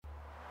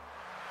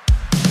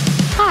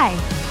Hi,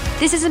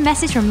 this is a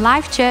message from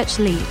Life Church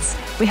Leeds.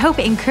 We hope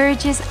it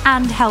encourages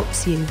and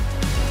helps you.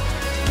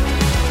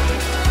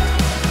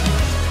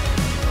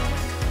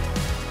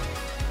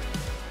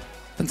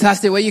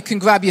 Fantastic. Well, you can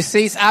grab your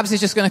seats. Abs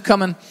is just going to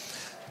come and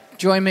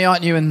join me,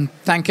 aren't you? And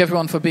thank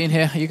everyone for being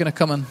here. Are you going to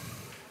come and...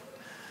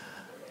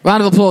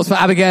 Round of applause for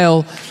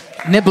Abigail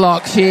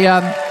Niblock.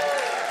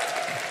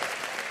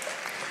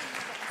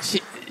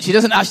 She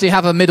doesn't actually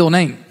have a middle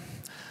name,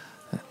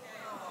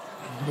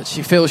 but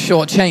she feels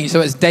shortchanged. So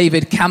it's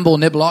David Campbell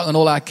Niblock, and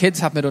all our kids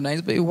have middle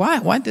names. But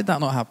why did that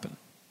not happen?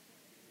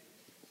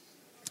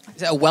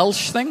 Is it a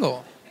Welsh thing,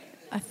 or?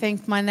 I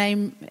think my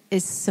name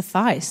is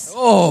Suffice.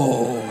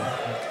 Oh.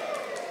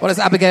 What does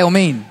Abigail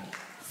mean?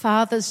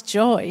 Father's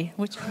joy,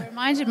 which I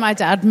reminded my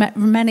dad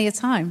many a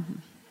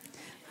time.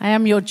 I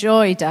am your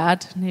joy,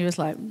 Dad. And he was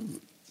like...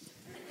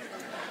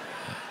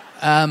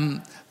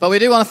 But we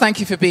do want to thank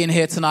you for being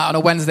here tonight on a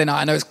Wednesday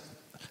night. I know it's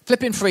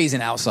flipping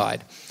freezing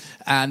outside.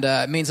 And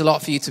it means a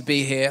lot for you to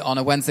be here on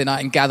a Wednesday night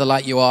and gather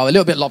like you are. A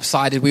little bit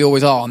lopsided, we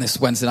always are on this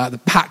Wednesday night. They're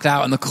packed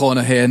out in the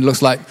corner here and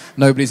looks like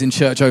nobody's in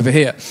church over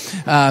here.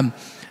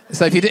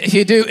 So if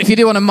you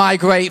do want to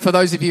migrate, for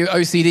those of you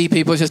OCD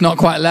people, it's just not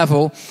quite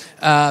level,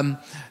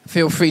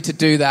 feel free to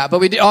do that. But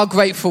we are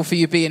grateful for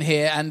you being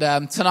here.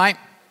 And tonight,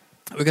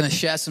 we're going to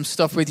share some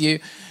stuff with you,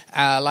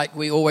 like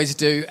we always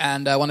do.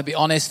 And I want to be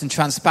honest and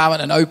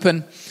transparent and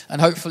open,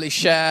 and hopefully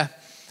share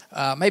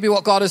maybe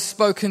what God has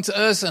spoken to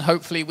us. And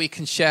hopefully we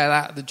can share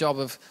that, the job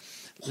of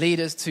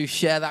leaders to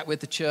share that with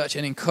the church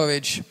and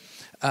encourage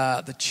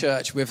the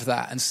church with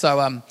that. And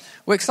so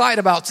we're excited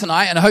about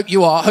tonight, and I hope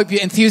you are. I hope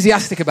you're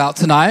enthusiastic about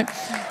tonight.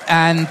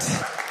 And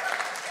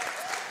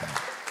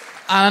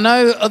I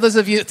know others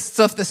of you,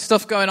 there's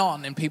stuff going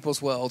on in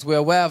people's worlds. We're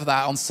aware of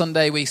that. On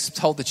Sunday, we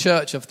told the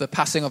church of the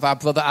passing of our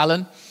brother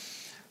Alan,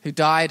 who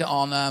died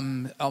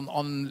on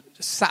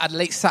Saturday,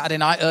 late Saturday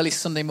night, early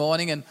Sunday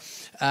morning. And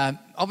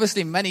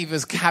obviously, many of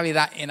us carry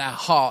that in our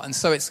heart. And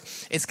so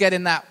it's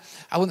getting that,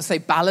 I wouldn't say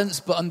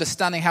balance, but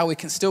understanding how we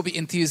can still be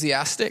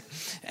enthusiastic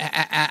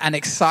and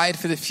excited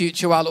for the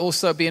future, while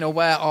also being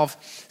aware of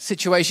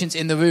situations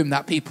in the room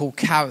that people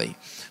carry.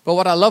 But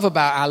what I love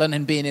about Alan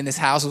and being in this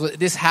house was that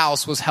this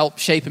house was helped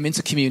shape him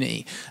into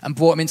community and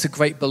brought him into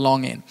great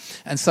belonging.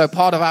 And so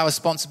part of our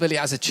responsibility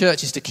as a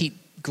church is to keep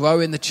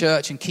growing the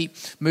church and keep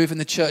moving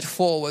the church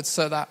forward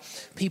so that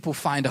people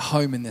find a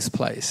home in this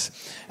place.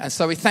 And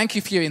so we thank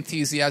you for your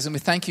enthusiasm. We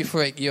thank you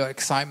for your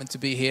excitement to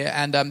be here.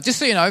 And just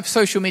so you know,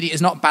 social media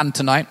is not banned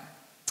tonight.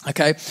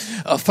 Okay,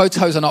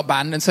 photos are not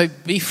banned, and so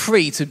be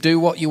free to do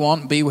what you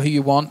want, be who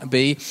you want to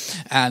be,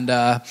 and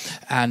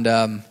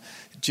I'm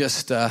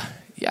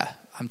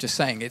just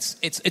saying,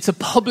 it's a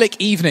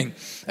public evening,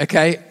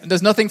 okay?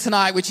 There's nothing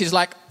tonight which is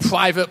like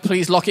private,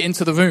 please lock it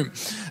into the room,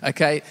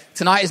 okay?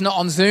 Tonight is not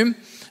on Zoom,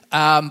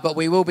 but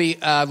we will be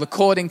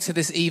recording to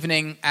this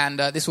evening, and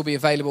this will be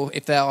available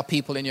if there are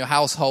people in your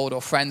household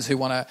or friends who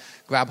want to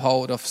grab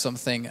hold of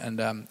something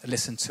and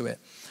listen to it.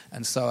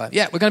 And so,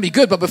 we're going to be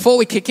good. But before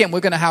we kick in, we're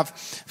going to have,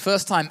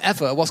 first time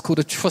ever, what's called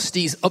a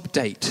trustees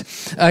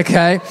update,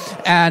 okay?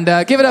 And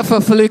give it up for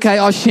Faluke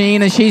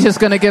Oshin, and she's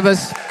just going to give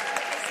us...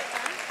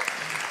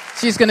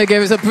 She's going to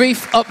give us a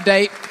brief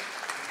update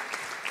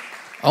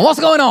on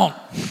what's going on.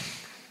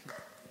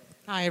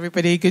 Hi,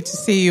 everybody. Good to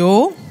see you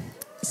all.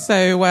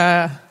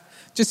 So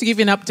just to give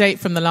you an update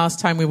from the last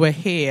time we were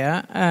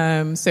here.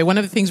 So one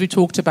of the things we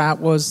talked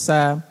about was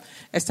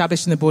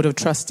establishing the Board of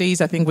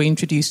Trustees. I think we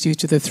introduced you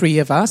to the three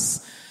of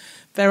us.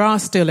 There are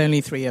still only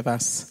three of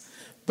us,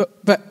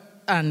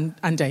 and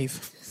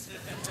Dave.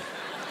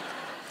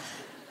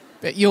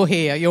 But you're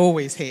here. You're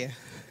always here.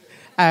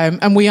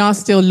 And we are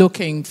still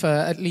looking for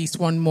at least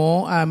one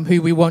more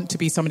who we want to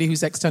be somebody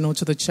who's external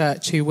to the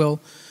church, who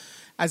will,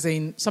 as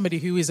in somebody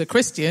who is a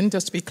Christian,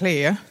 just to be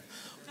clear,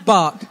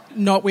 but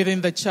not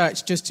within the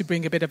church, just to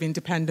bring a bit of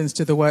independence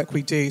to the work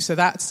we do. So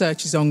that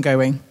search is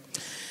ongoing.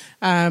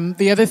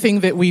 The other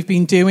thing that we've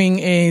been doing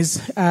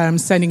is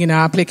sending in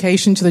our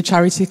application to the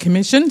Charity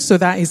Commission. So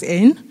that is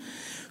in.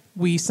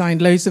 We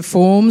signed loads of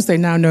forms. They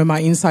now know my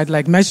inside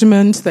leg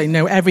measurement. They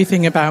know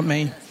everything about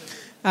me.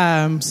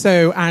 And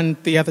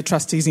the other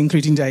trustees,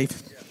 including Dave.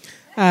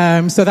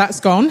 So that's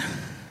gone.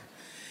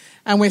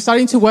 And we're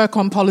starting to work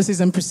on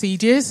policies and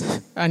procedures.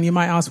 And you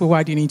might ask, well,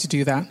 why do you need to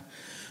do that?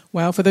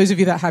 Well, for those of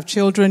you that have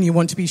children, you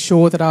want to be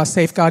sure that our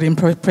safeguarding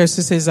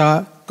processes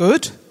are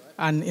good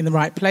and in the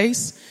right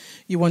place.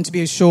 You want to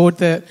be assured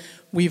that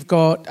we've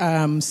got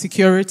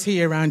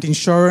security around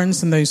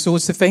insurance and those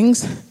sorts of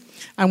things.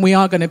 And we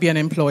are going to be an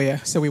employer.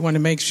 So we want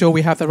to make sure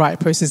we have the right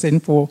process in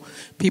for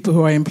people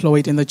who are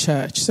employed in the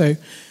church. So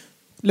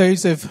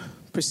loads of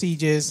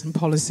procedures and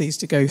policies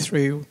to go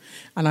through,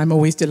 and I'm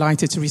always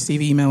delighted to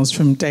receive emails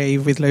from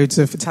Dave with loads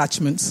of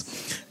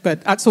attachments,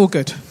 but that's all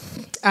good.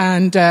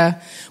 And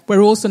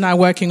we're also now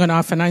working on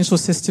our financial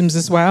systems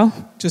as well,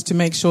 just to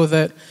make sure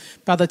that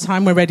by the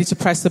time we're ready to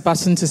press the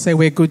button to say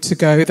we're good to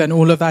go, then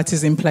all of that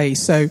is in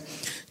place. So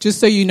just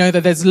so you know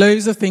that there's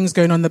loads of things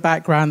going on in the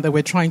background that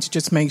we're trying to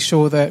just make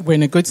sure that we're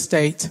in a good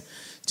state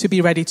to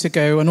be ready to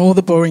go, and all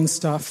the boring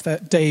stuff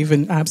that Dave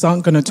and Abs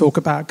aren't going to talk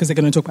about because they're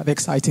going to talk about the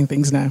exciting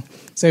things now.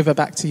 So over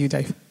back to you,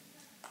 Dave.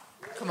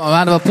 Come on,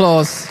 round of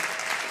applause.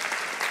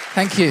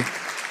 Thank you.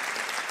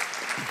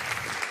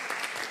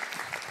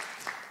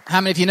 How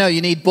many of you know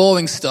you need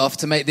boring stuff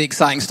to make the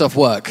exciting stuff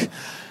work?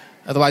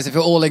 Otherwise, if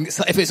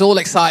it's all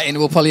exciting,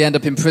 we'll probably end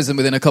up in prison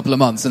within a couple of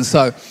months. And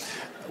so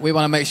we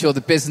want to make sure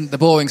the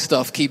boring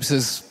stuff keeps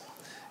us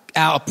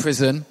out of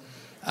prison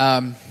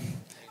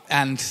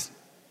and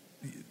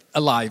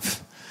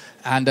alive.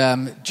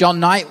 And John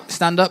Knight,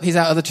 stand up. He's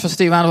out of the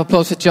trustee. Round of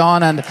applause for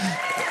John. And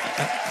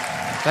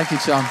thank you,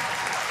 John.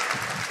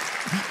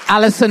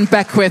 Alison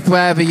Beckwith,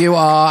 wherever you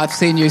are. I've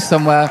seen you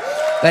somewhere.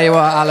 There you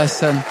are,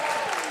 Alison.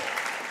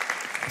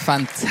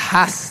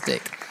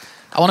 Fantastic.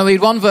 I want to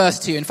read one verse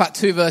to you. In fact,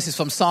 two verses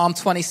from Psalm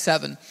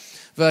 27,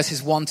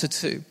 verses 1 to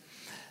 2.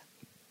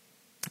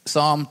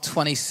 Psalm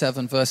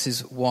 27,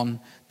 verses 1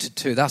 to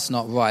 2. That's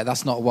not right.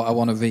 That's not what I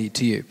want to read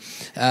to you.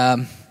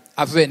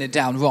 I've written it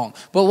down wrong.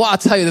 But what I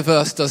tell you the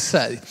verse does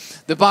say.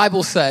 The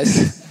Bible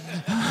says,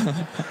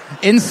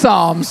 in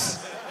Psalms,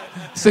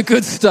 it's a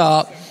good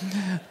start.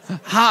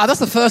 That's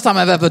the first time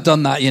I've ever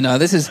done that, you know.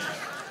 This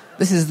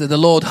is the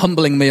Lord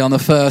humbling me on the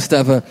first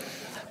ever.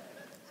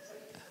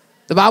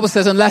 The Bible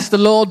says, unless the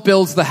Lord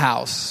builds the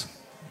house,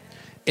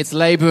 its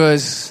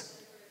laborers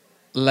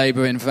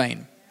labor in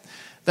vain.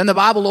 Then the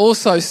Bible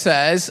also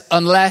says,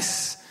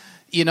 unless,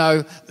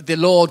 the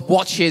Lord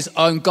watches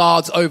and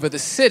guards over the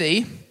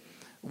city,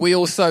 we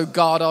also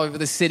guard over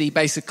the city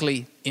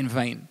basically in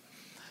vain.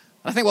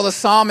 I think what the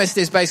psalmist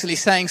is basically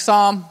saying,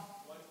 Psalm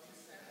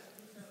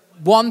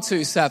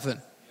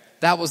 127,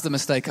 that was the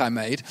mistake I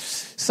made.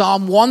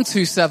 Psalm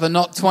 127,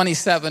 not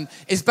 27,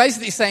 is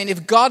basically saying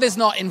if God is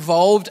not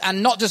involved,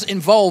 and not just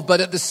involved,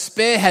 but at the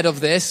spearhead of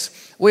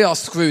this, we are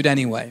screwed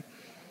anyway.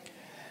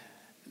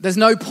 There's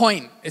no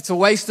point. It's a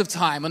waste of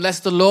time. Unless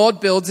the Lord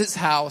builds its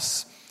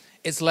house,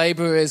 its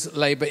laborers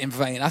labor in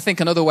vain. I think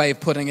another way of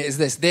putting it is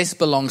this. This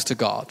belongs to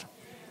God.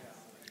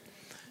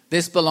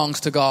 This belongs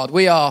to God.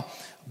 We are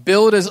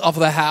builders of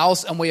the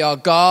house and we are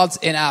guards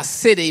in our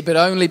city, but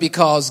only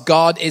because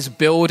God is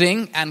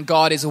building and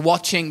God is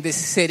watching this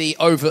city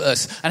over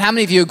us. And how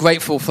many of you are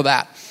grateful for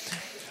that?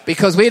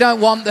 Because we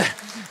don't want the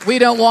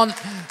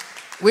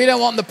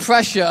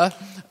pressure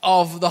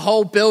of the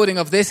whole building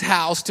of this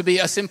house to be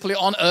simply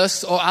on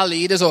us or our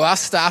leaders or our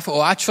staff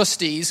or our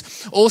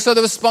trustees. Also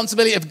the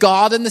responsibility of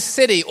God and the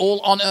city all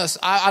on us.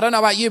 I don't know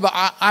about you, but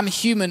I'm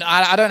human.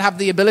 I don't have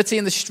the ability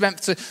and the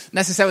strength to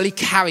necessarily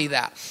carry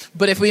that.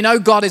 But if we know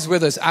God is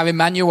with us, our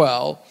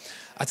Emmanuel,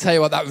 I tell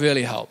you what, that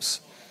really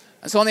helps.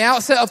 And so on the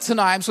outset of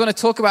tonight, I'm just going to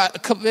talk about,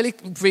 really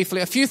briefly,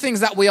 a few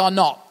things that we are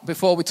not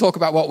before we talk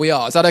about what we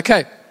are. Is that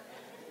okay?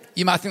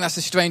 You might think that's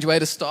a strange way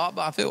to start,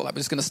 but I feel like we're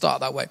just going to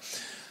start that way.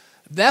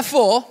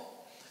 Therefore,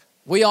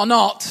 we are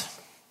not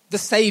the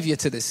savior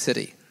to this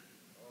city.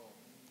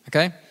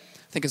 Okay? I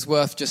think it's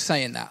worth just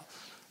saying that.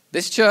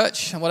 This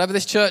church, and whatever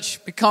this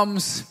church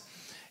becomes,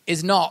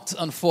 is not,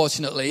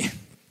 unfortunately,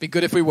 be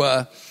good if we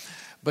were,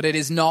 but it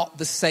is not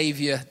the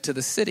savior to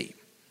the city.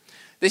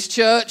 This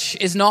church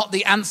is not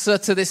the answer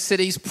to this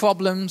city's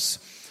problems,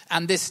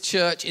 and this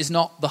church is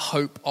not the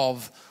hope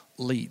of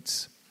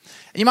Leeds.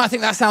 And you might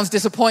think that sounds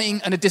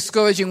disappointing and a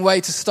discouraging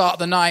way to start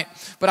the night,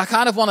 but I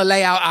kind of want to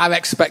lay out our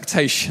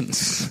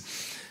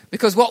expectations.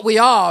 Because what we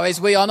are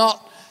is we are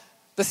not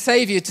the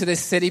savior to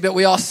this city, but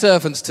we are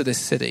servants to this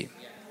city.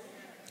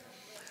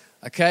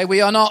 Okay,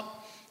 we are not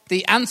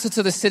the answer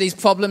to the city's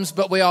problems,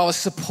 but we are a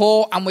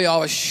support and we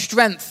are a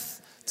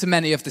strength to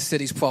many of the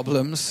city's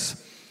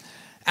problems.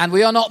 And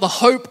we are not the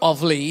hope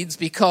of Leeds,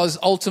 because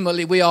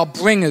ultimately we are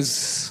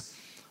bringers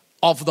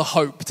of the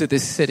hope to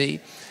this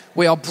city.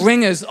 We are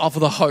bringers of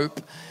the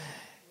hope.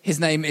 His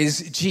name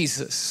is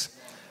Jesus.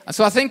 And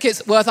so I think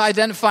it's worth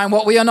identifying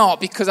what we are not,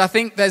 because I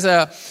think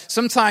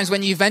sometimes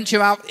when you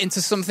venture out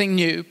into something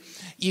new,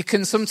 you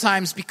can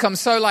sometimes become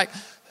so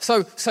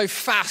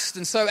fast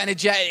and so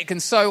energetic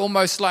and so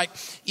almost like,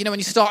 when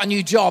you start a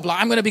new job,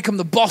 like I'm going to become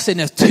the boss in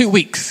 2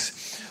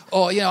 weeks,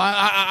 or,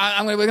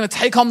 we're going to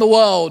take on the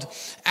world.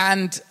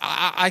 And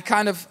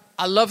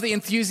I love the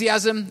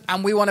enthusiasm,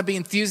 and we want to be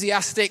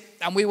enthusiastic,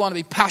 and we want to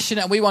be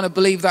passionate, and we want to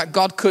believe that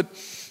God could,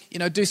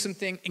 do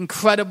something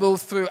incredible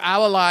through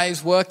our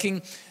lives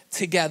working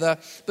together.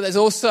 But there's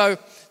also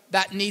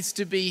that needs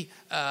to be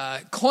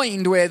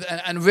coined with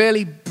and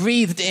really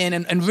breathed in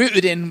and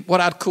rooted in what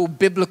I'd call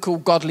biblical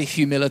godly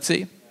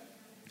humility.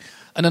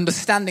 An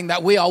understanding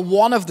that we are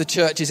one of the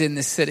churches in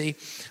this city,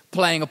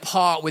 playing a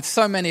part with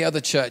so many other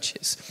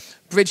churches.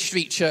 Bridge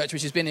Street Church,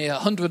 which has been here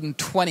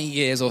 120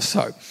 years or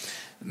so,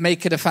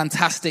 making a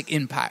fantastic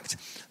impact.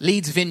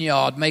 Leeds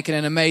Vineyard, making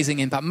an amazing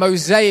impact.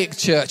 Mosaic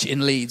Church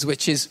in Leeds,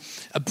 which is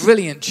a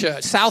brilliant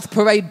church. South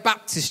Parade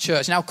Baptist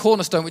Church, now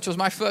Cornerstone, which was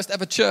my first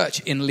ever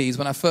church in Leeds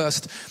when I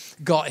first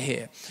got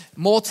here.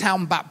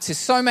 Moortown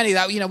Baptist, so many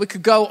that, we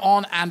could go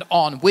on and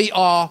on. We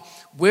are,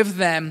 with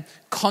them,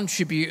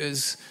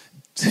 contributors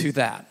to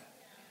that.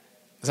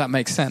 Does that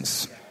make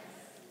sense?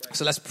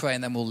 So let's pray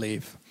and then we'll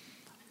leave.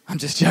 I'm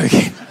just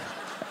joking.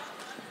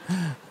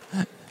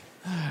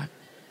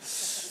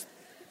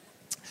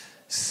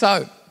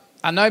 So,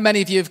 I know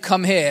many of you have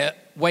come here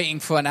waiting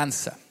for an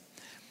answer.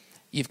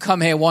 You've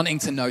come here wanting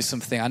to know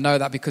something. I know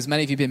that because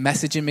many of you have been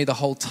messaging me the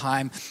whole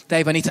time.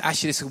 Dave, I need to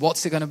ask you this.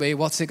 What's it going to be?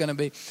 What's it going to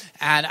be?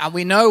 And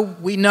we know.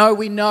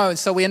 And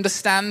so we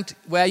understand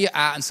where you're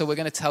at. And so we're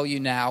going to tell you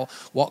now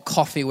what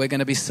coffee we're going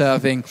to be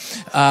serving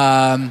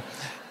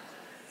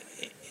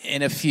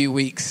in a few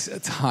weeks'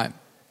 time.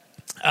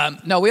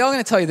 No, we are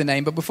going to tell you the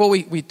name. But before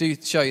we do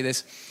show you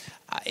this,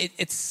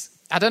 it's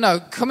I don't know,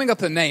 coming up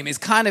with a name is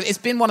it's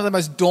been one of the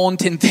most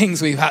daunting things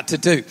we've had to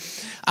do.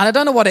 And I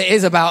don't know what it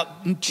is about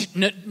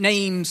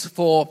names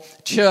for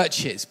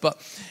churches, but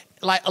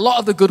like a lot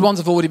of the good ones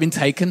have already been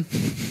taken.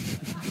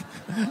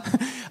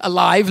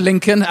 Alive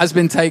Lincoln has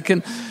been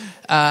taken.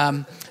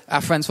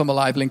 Our friends from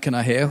Alive Lincoln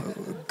are here.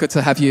 Good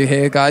to have you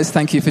here, guys.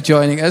 Thank you for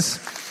joining us.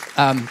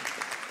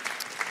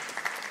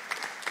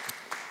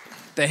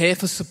 They're here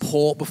for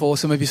support before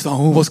some of you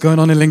start, what's going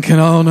on in Lincoln?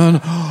 Oh, no.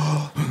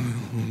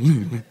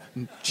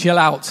 Chill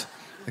out,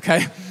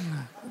 okay?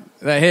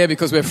 They're here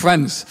because we're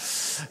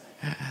friends.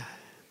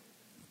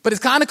 But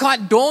it's kind of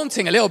quite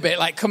daunting a little bit,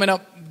 like coming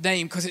up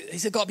name, because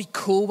it's got to be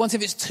cool. Once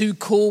if it's too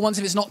cool, once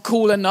if it's not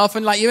cool enough,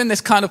 and like you're in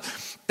this kind of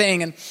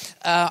thing. And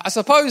I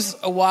suppose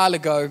a while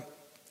ago,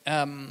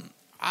 and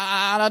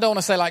I don't want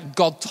to say like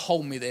God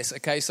told me this,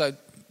 okay? So,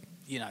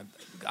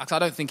 I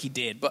don't think he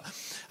did, but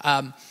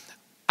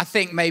I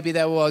think maybe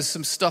there was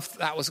some stuff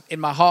that was in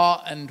my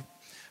heart and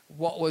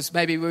what was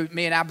maybe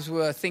me and Abs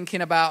were thinking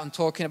about and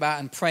talking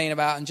about and praying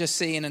about and just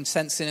seeing and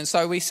sensing. And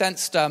so we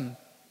sensed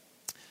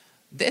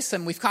this,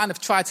 and we've kind of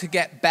tried to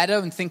get better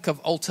and think of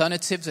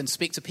alternatives and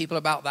speak to people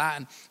about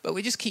that. But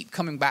we just keep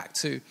coming back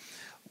to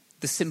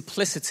the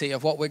simplicity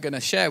of what we're going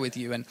to share with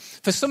you. And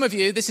for some of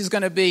you, this is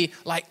going to be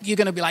like, you're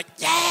going to be like,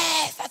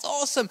 yes, that's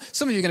awesome.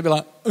 Some of you are going to be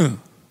like, ugh.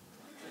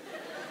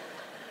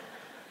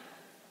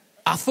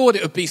 I thought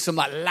it would be some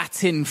like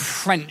Latin,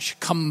 French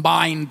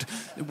combined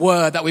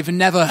word that we've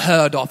never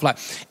heard of, like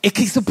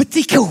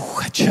Ecclesiastical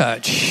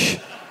Church.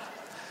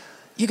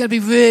 You're going to be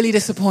really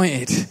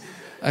disappointed,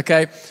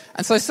 okay?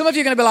 And so some of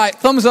you are going to be like,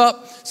 thumbs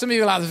up. Some of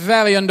you are like,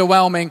 very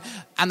underwhelming.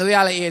 And the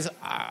reality is,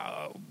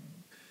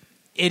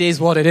 it is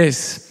what it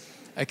is,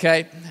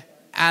 okay?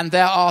 And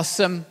there are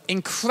some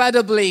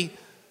incredibly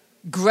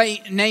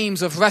great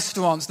names of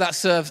restaurants that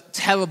serve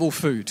terrible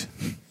food.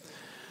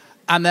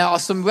 And there are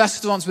some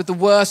restaurants with the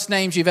worst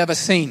names you've ever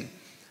seen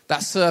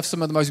that serve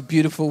some of the most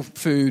beautiful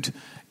food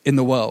in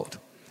the world.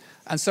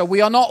 And so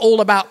we are not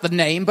all about the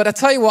name, but I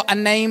tell you what, a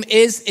name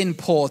is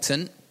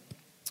important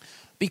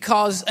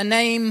because a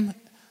name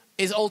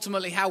is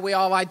ultimately how we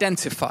are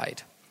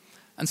identified.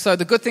 And so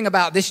the good thing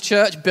about this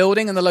church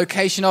building and the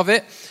location of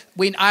it,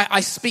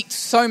 I speak to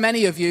so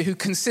many of you who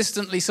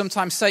consistently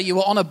sometimes say you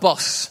were on a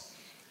bus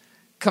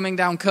coming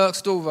down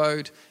Kirkstall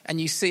Road and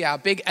you see our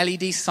big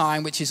LED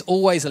sign, which is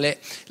always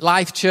lit,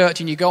 Life Church,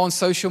 and you go on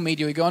social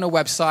media, you go on a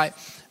website,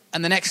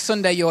 and the next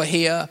Sunday you're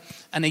here,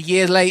 and a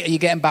year later you're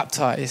getting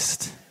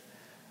baptized.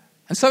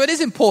 And so it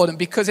is important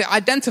because it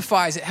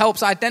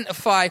helps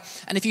identify,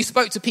 and if you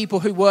spoke to people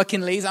who work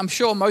in Leeds, I'm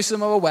sure most of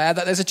them are aware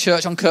that there's a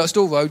church on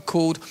Kirkstall Road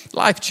called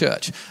Life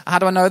Church. How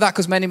do I know that?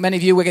 Because many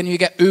of you, when you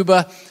get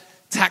Uber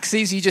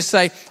taxis, you just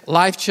say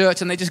Life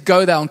Church and they just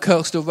go there on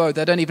Kirkstall Road.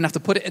 They don't even have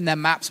to put it in their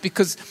maps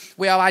because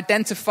we are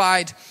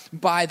identified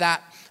by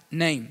that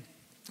name.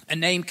 A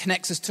name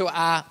connects us to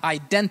our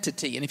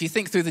identity. And if you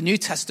think through the New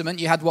Testament,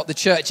 you had the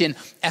church in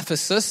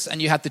Ephesus,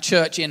 and you had the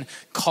church in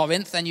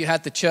Corinth, and you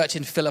had the church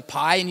in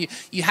Philippi, and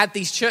you had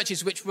these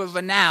churches which were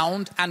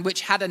renowned and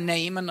which had a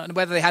name, and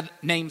whether they had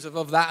names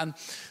of that. And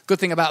good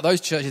thing about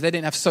those churches, they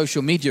didn't have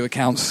social media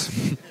accounts,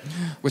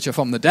 which are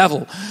from the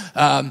devil.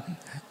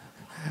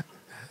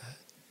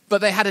 But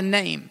they had a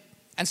name.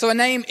 And so a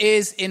name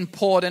is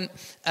important.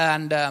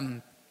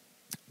 And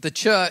the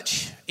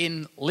church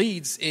in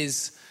Leeds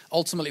is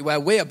ultimately where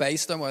we are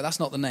based. Don't worry,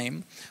 that's not the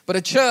name. But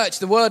a church,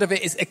 the word of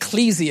it is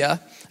ecclesia.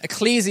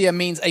 Ecclesia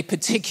means a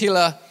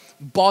particular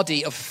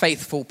body of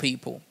faithful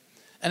people.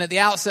 And at the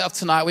outset of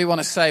tonight, we want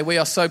to say we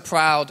are so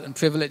proud and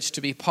privileged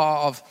to be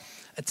part of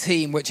a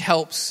team which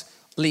helps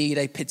lead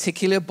a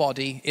particular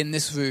body in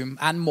this room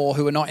and more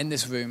who are not in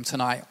this room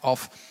tonight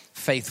of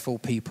faithful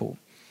people.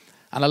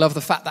 And I love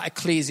the fact that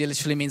ecclesia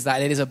literally means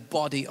that it is a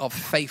body of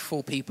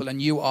faithful people,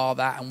 and you are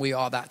that and we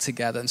are that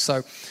together. And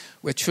so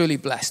we're truly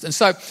blessed. And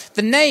so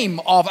the name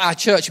of our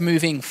church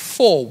moving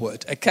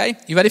forward, okay?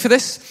 You ready for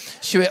this?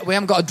 We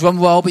haven't got a drum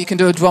roll, but you can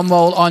do a drum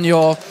roll on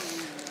your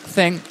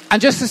thing.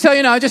 And just so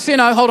you know,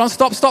 hold on,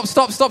 stop.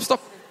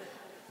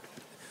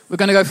 We're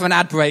going to go for an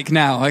ad break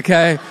now,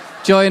 okay?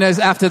 Join us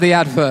after the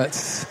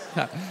adverts.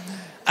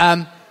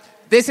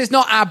 This is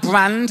not our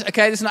brand,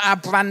 okay? This is not our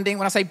branding.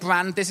 When I say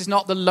brand, this is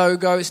not the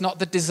logo. It's not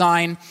the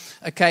design,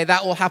 okay?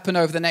 That will happen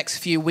over the next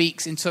few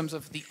weeks in terms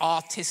of the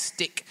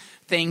artistic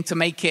thing to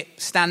make it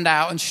stand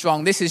out and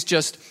strong. This is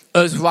just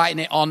us writing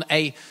it on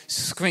a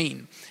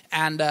screen.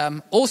 And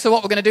also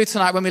what we're going to do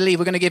tonight when we leave,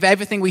 we're going to give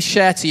everything we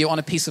share to you on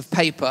a piece of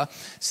paper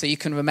so you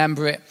can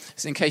remember it,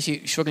 so in case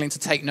you're struggling to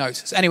take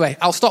notes. So anyway,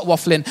 I'll stop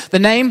waffling. The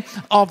name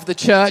of the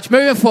church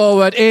moving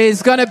forward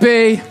is going to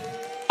be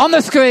on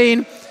the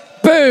screen.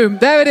 Boom.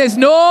 There it is.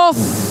 North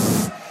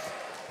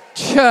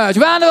Church.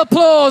 Round of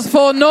applause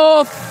for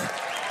North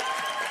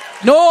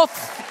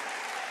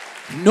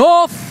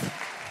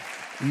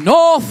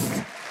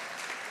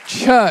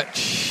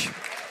Church.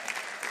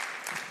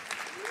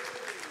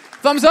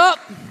 Thumbs up.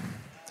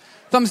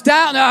 Thumbs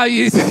down. No,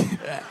 you.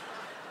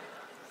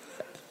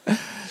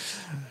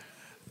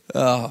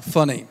 Oh,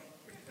 funny.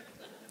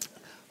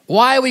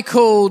 Why are we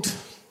called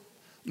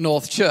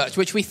North Church?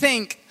 Which we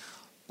think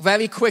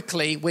very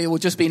quickly we will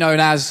just be known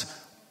as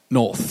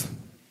North.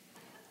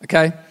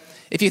 Okay?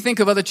 If you think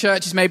of other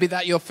churches maybe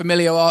that you're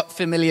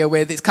familiar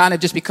with, it kind of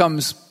just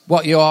becomes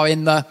what you are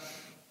in the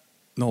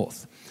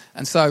North.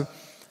 And so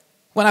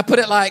when I put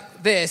it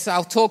like this,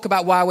 I'll talk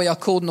about why we are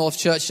called North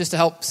Church just to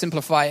help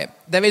simplify it.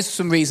 There is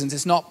some reasons.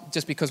 It's not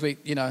just because we,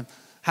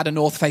 had a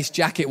North Face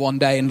jacket one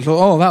day and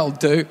thought, oh, that'll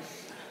do.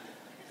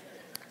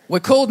 We're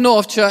called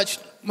North Church,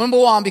 number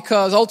one,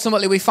 because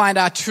ultimately we find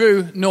our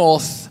true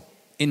north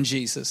in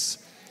Jesus.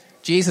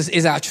 Jesus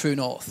is our true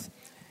north.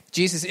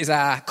 Jesus is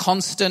our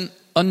constant,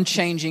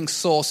 unchanging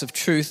source of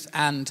truth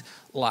and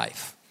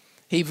life.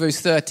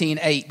 Hebrews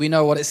 13:8, we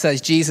know what it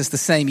says. Jesus the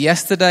same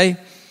yesterday,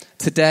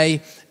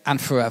 today, and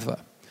forever.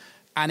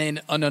 And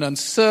in an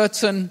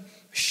uncertain,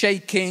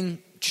 shaking,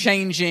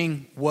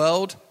 changing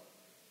world,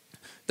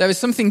 there is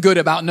something good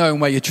about knowing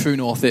where your true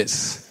north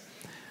is.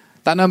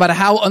 That no matter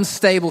how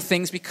unstable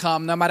things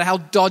become, no matter how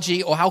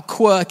dodgy or how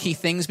quirky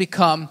things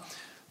become,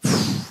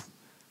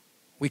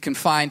 we can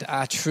find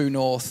our true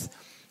north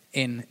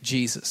in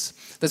Jesus.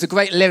 There's a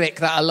great lyric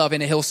that I love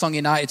in a Hillsong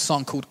United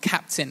song called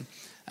Captain.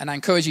 And I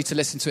encourage you to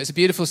listen to it. It's a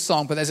beautiful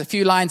song, but there's a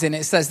few lines in it.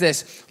 It says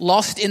this: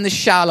 lost in the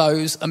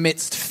shallows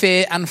amidst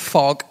fear and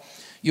fog,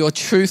 your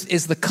truth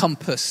is the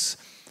compass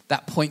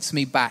that points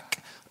me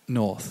back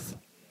north.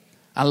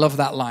 I love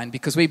that line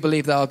because we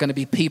believe there are going to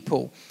be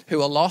people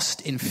who are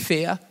lost in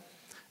fear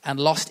and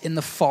lost in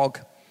the fog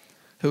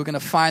who are going to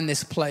find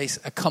this place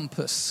a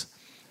compass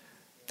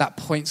that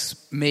points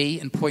me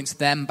and points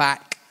them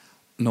back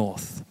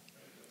north.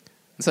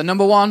 So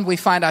number one, we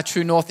find our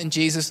true north in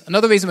Jesus.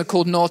 Another reason we're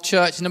called North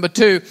Church, number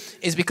two,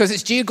 is because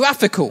it's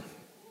geographical.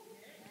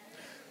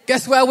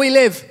 Guess where we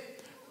live?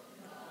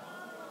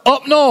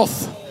 Up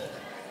north.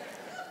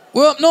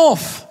 We're up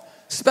north.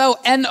 Spell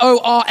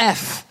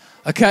N-O-R-F,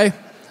 okay?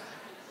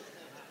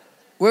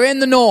 We're in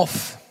the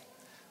north.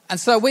 And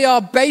so we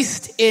are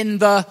based in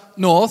the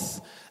north,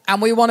 and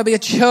we want to be a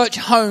church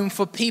home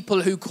for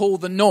people who call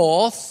the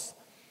north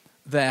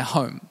their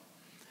home.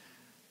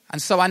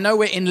 And so I know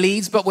we're in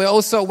Leeds, but we're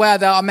also aware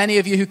there are many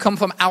of you who come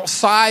from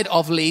outside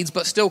of Leeds,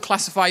 but still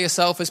classify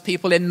yourself as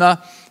people in the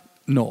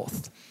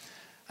north.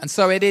 And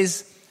so it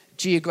is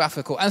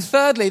geographical. And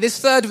thirdly, this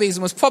third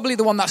reason was probably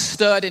the one that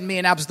stirred in me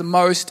and Abs the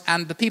most,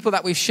 and the people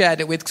that we've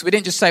shared it with, because we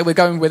didn't just say we're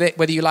going with it,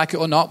 whether you like it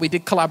or not. We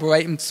did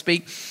collaborate and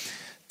speak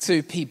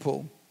to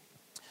people.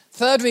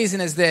 Third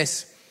reason is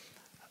this: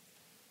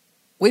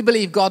 we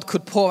believe God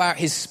could pour out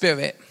his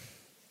Spirit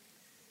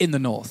in the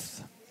north.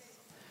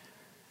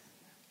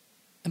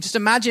 And just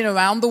imagine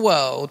around the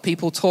world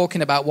people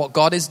talking about what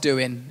God is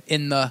doing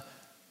in the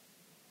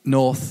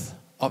north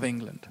of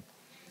England.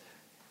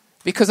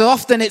 Because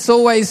often it's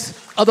always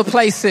other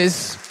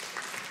places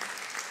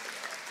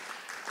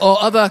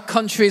or other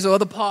countries or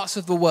other parts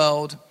of the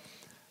world.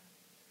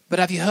 But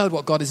have you heard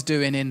what God is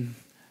doing in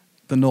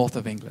the north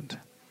of England?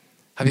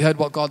 Have you heard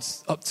what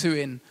God's up to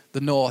in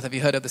the north? Have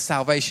you heard of the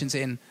salvations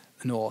in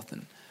the north?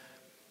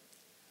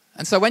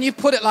 And so when you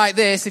put it like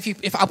this,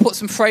 if I put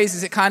some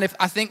phrases,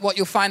 I think what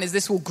you'll find is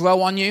this will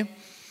grow on you.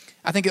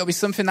 I think it'll be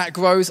something that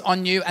grows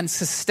on you and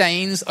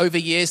sustains over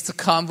years to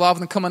come, rather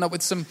than coming up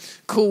with some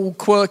cool,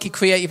 quirky,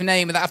 creative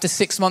name and that after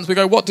 6 months we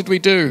go, what did we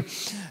do?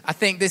 I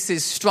think this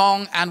is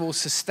strong and will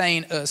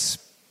sustain us.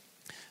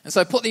 And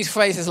so put these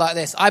phrases like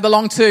this: I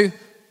belong to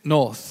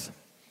North.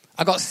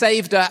 I got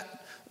saved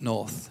at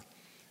North.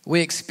 We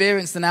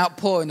experienced an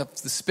outpouring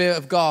of the Spirit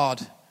of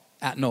God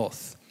at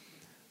North.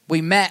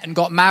 We met and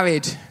got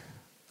married.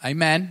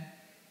 Amen.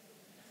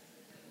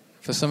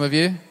 For some of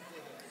you.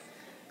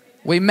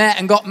 We met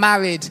and got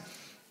married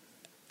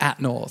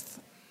at North.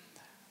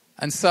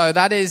 And so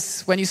that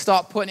is, when you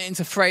start putting it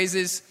into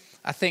phrases,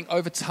 I think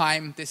over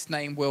time this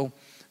name will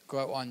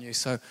grow on you.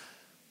 So,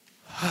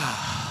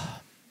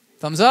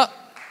 thumbs up.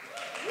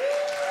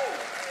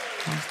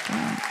 Thumbs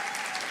down.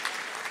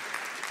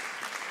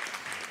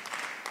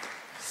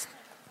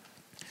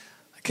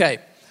 Okay.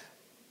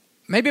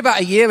 Maybe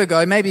about a year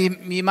ago, maybe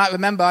you might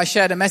remember, I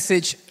shared a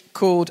message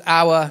called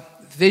Our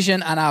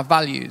Vision and Our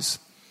Values.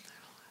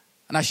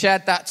 And I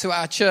shared that to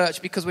our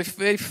church because we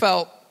really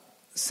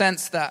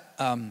sensed that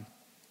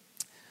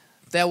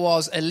there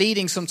was a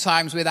leading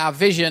sometimes with our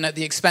vision at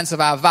the expense of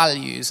our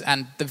values.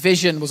 And the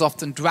vision was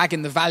often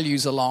dragging the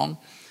values along.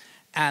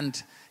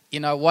 And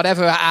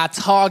whatever our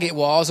target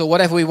was or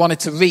whatever we wanted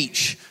to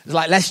reach. It's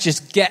like, let's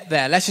just get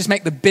there. Let's just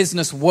make the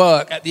business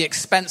work at the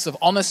expense of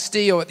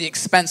honesty or at the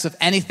expense of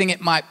anything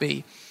it might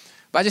be.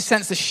 But I just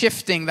sense the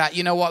shifting that,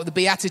 the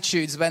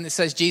Beatitudes, when it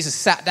says Jesus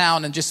sat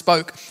down and just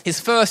spoke his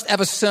first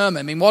ever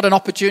sermon. I mean, what an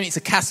opportunity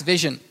to cast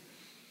vision.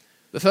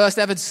 The first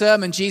ever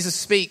sermon, Jesus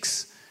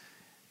speaks.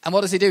 And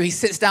what does he do? He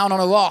sits down on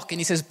a rock and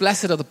he says,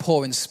 blessed are the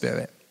poor in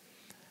spirit.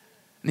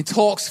 And he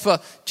talks for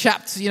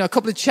chapters, a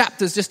couple of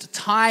chapters, just a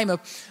time of,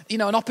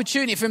 an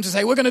opportunity for him to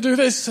say, we're going to do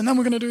this, and then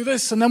we're going to do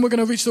this, and then we're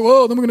going to reach the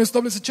world, and then we're going to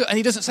establish a church. And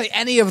he doesn't say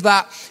any of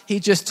that. He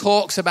just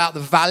talks about the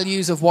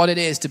values of what it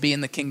is to be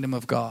in the kingdom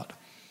of God,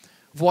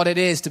 what it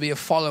is to be a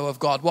follower of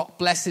God, what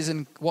blesses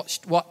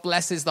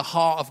the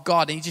heart of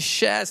God. And he just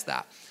shares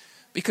that.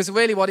 Because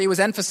really what he was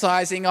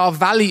emphasizing are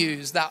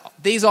values, that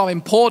these are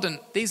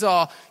important, these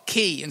are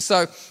key. And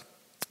so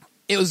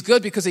it was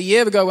good because a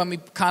year ago when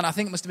I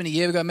think it must have been a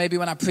year ago, maybe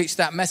when I preached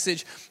that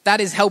message, that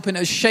is helping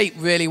us shape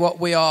really what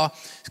we are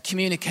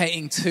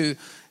communicating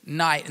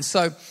tonight. And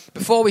so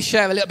before we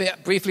share a little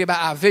bit briefly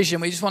about our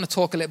vision, we just want to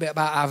talk a little bit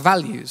about our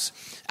values.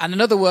 And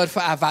another word for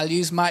our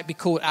values might be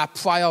called our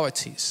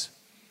priorities.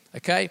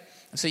 Okay?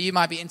 And so you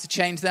might be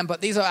interchange them,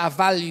 but these are our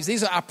values,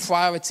 these are our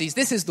priorities,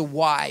 this is the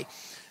why.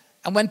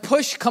 And when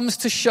push comes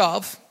to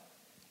shove,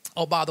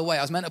 oh, by the way,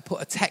 I was meant to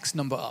put a text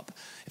number up.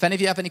 If any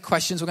of you have any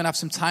questions, we're going to have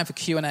some time for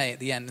Q&A at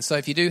the end. And so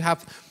if you do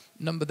have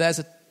a number,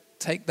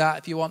 take that.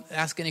 If you want to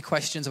ask any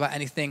questions about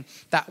anything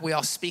that we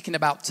are speaking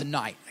about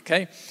tonight,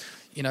 okay?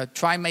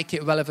 Try and make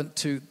it relevant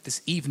to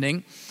this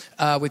evening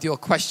with your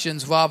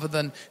questions rather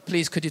than,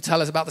 please, could you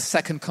tell us about the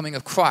second coming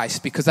of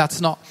Christ? Because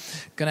that's not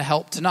going to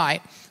help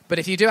tonight. But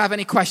if you do have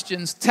any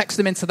questions, text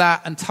them into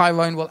that, and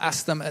Tyrone will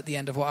ask them at the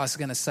end of what I was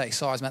going to say.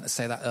 So I was meant to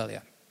say that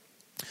earlier.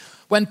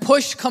 When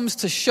push comes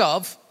to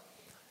shove,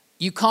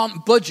 you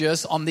can't budge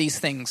us on these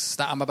things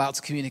that I'm about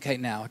to communicate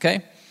now,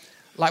 okay?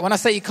 Like when I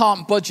say you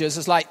can't budge us,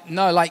 it's like,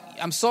 no,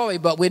 I'm sorry,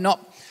 but we're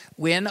not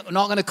going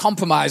to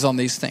compromise on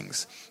these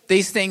things.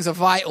 These things are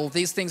vital.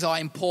 These things are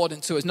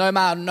important to us. No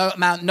amount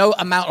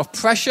of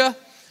pressure,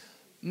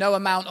 no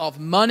amount of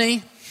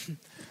money,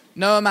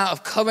 no amount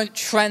of current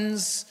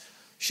trends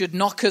should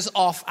knock us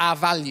off our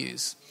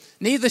values.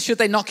 Neither should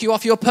they knock you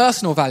off your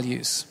personal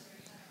values.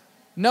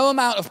 No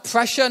amount of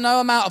pressure, no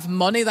amount of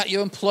money that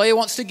your employer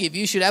wants to give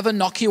you should ever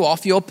knock you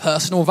off your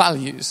personal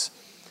values.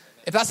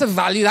 If that's a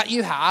value that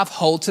you have,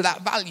 hold to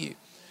that value.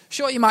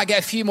 Sure, you might get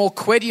a few more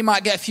quid, you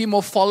might get a few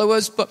more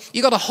followers, but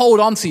you got to hold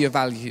on to your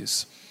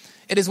values.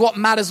 It is what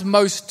matters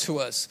most to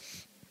us.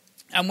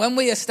 And when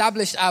we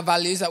established our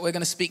values that we're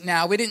going to speak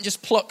now, we didn't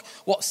just pluck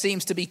what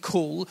seems to be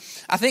cool.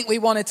 I think we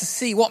wanted to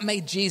see what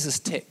made Jesus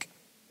tick.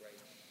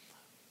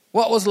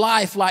 What was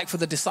life like for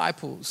the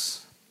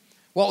disciples?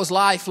 What was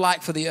life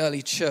like for the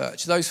early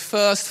church? Those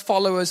first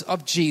followers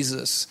of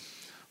Jesus.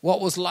 What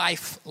was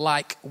life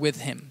like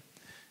with him?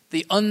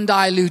 The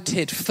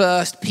undiluted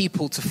first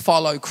people to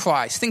follow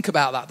Christ. Think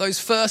about that. Those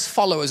first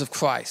followers of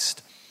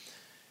Christ.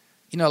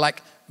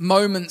 Like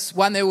moments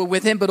when they were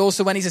with him, but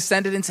also when he's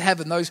ascended into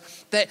heaven.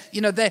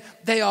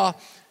 They are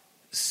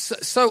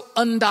so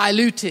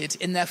undiluted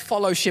in their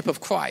fellowship of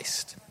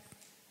Christ.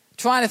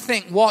 Trying to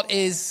think, what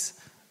is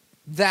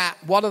that?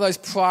 What are those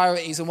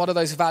priorities and what are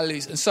those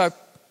values? And so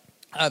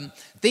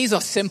these are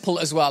simple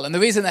as well. And the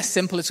reason they're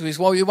simple is because,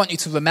 we want you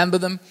to remember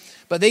them.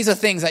 But these are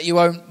things that you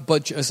won't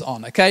budge us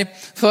on, okay?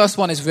 First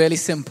one is really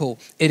simple.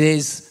 It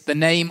is the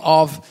name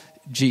of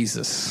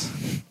Jesus,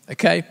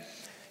 okay?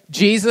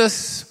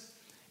 Jesus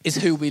is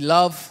who we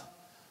love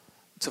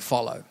to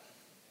follow.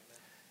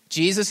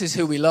 Jesus is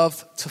who we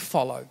love to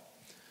follow.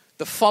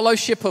 The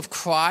fellowship of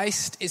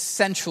Christ is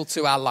central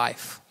to our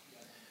life.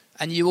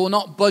 And you will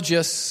not budge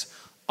us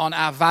on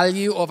our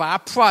value of our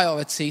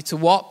priority to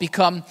what?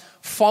 Become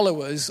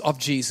followers of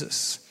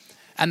Jesus.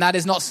 And that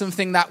is not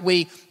something that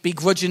we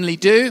begrudgingly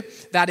do.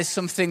 That is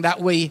something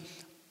that we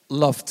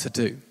love to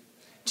do.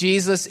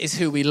 Jesus is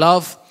who we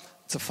love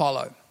to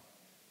follow.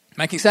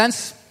 Making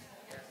sense?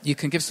 You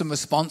can give some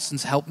response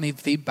and help me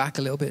feedback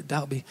a little bit.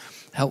 That would be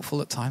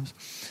helpful at times.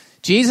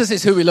 Jesus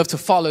is who we love to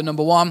follow,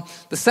 number one.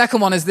 The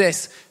second one is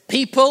this.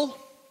 People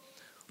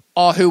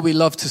are who we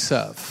love to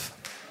serve.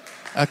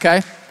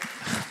 Okay?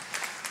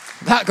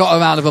 That got a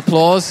round of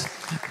applause.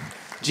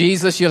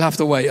 Jesus, you'll have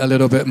to wait a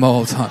little bit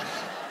more time.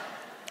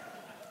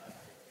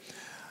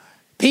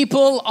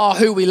 People are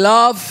who we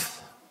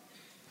love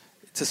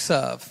to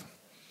serve.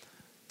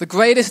 The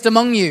greatest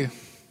among you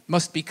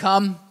must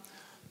become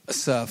a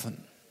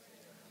servant.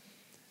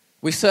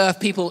 We serve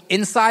people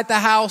inside the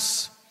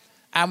house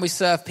and we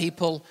serve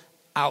people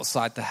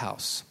outside the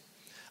house.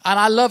 And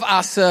I love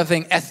our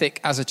serving ethic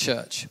as a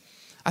church.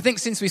 I think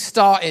since we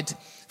started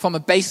from a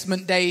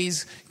basement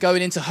days,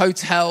 going into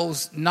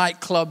hotels,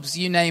 nightclubs,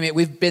 you name it,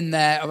 we've been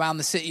there around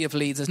the city of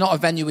Leeds. There's not a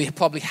venue we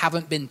probably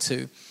haven't been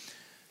to.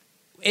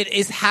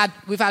 We've had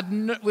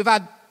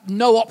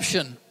no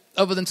option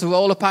other than to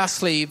roll up our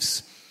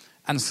sleeves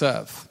and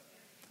serve,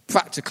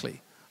 practically.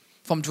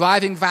 From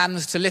driving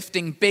vans to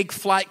lifting big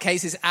flight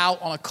cases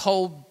out on a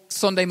cold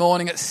Sunday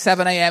morning at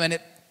 7 a.m. and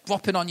it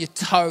dropping on your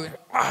toe.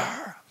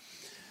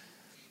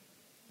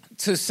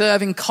 to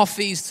serving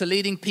coffees, to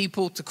leading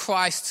people to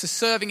Christ, to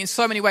serving in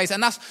so many ways.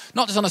 And that's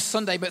not just on a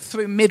Sunday, but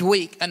through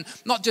midweek, and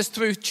not just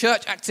through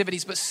church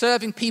activities, but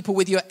serving people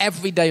with your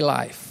everyday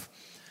life.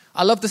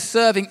 I love the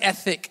serving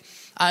ethic,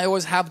 I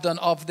always have done,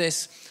 of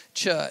this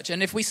church.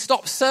 And if we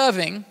stop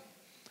serving,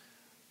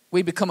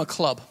 we become a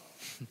club.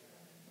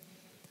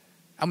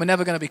 And we're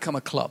never going to become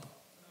a club.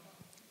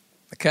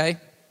 Okay?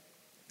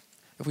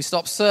 If we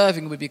stop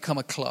serving, we become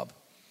a club.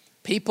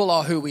 People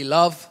are who we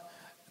love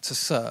to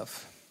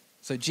serve.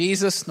 So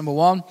Jesus, number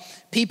one.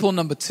 People,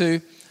 number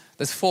two.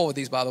 There's 4 of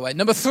these, by the way.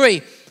 Number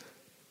 3,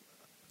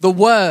 the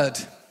word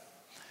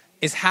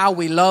is how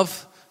we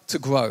love to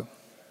grow.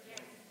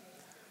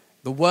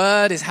 The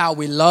word is how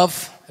we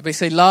love. Everybody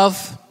say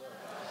love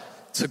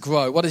to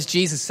grow. What does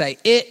Jesus say?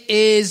 It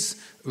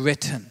is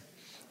written.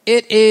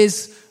 It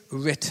is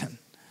written.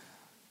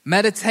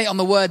 Meditate on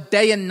the word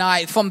day and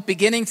night, from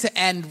beginning to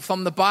end.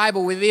 From the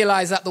Bible, we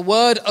realize that the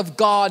word of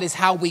God is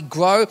how we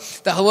grow.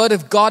 The word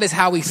of God is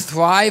how we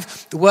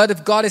thrive. The word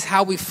of God is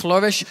how we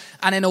flourish.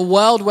 And in a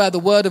world where the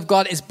word of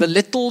God is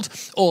belittled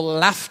or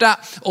laughed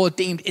at or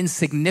deemed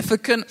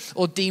insignificant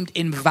or deemed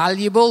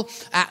invaluable,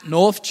 at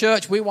North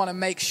Church, we want to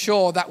make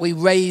sure that we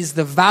raise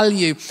the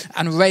value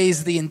and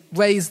raise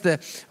the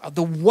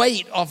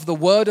weight of the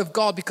word of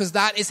God, because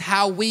that is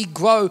how we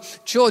grow.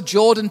 Sure,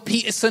 Jordan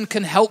Peterson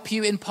can help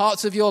you in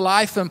parts of your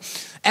life, and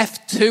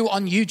F2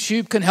 on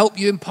YouTube can help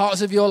you in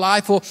parts of your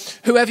life, or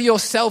whoever your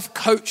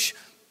self-coach,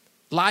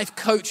 life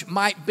coach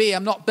might be.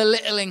 I'm not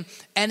belittling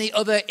any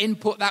other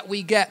input that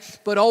we get,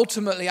 but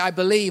ultimately I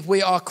believe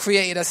we are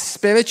created as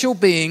spiritual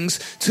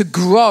beings to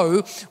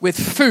grow with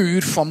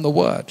food from the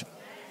word.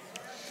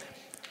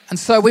 And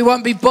so we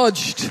won't be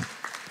budged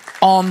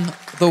on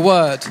the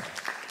word.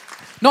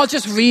 Not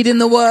just reading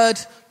the word,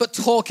 but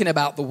talking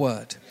about the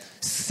word,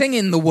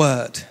 singing the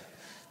word,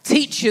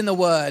 teaching the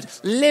word,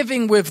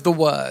 living with the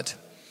word.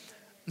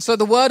 And so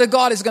the word of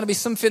God is going to be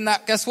something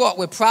that, guess what,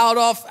 we're proud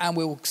of, and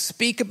we will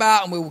speak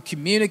about, and we will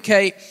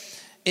communicate.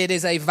 It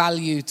is a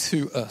value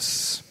to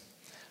us.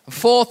 The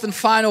 4th and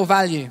final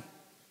value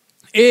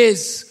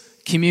is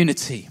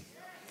community.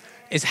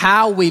 Is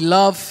how we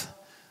love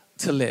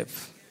to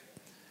live.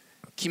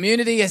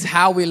 Community is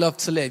how we love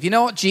to live. You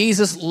know what?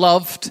 Jesus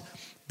loved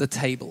the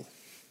table.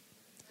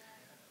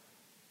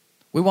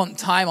 We want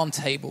time on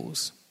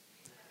tables.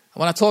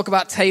 When I talk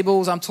about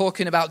tables, I'm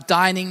talking about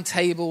dining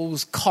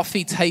tables,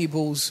 coffee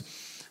tables,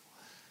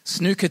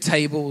 snooker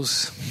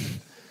tables,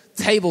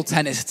 table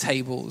tennis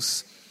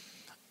tables.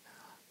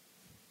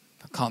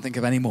 I can't think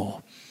of any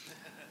more.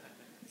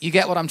 You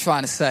get what I'm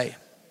trying to say.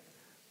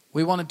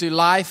 We want to do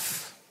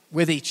life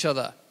with each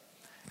other.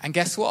 And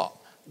guess what?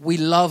 We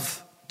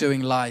love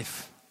doing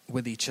life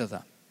with each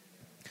other.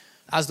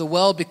 As the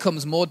world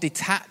becomes more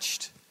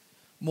detached,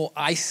 more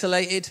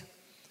isolated,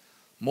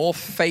 more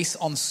face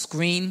on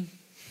screen,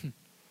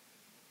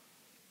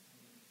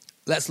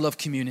 let's love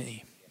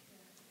community.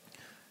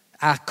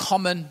 Our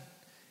common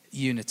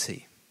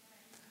unity.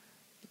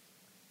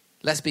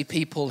 Let's be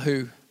people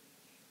who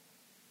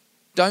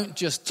don't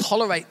just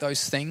tolerate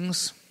those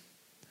things,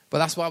 but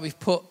that's why we've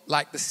put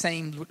like the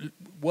same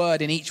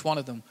word in each one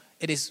of them.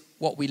 It is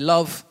what we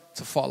love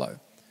to follow,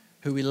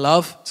 who we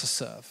love to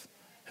serve,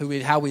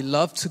 how we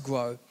love to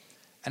grow,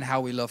 and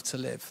how we love to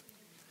live.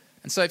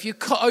 And so if you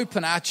cut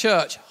open our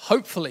church,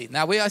 hopefully,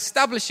 now we are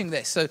establishing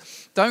this, so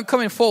don't come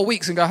in 4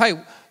 weeks and go, hey,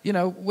 you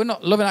know, we're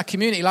not loving our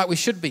community like we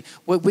should be.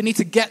 We need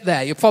to get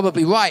there. You're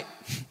probably right.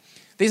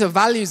 These are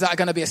values that are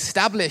going to be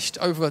established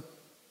over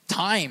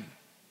time.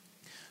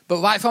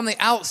 But right from the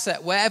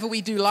outset, wherever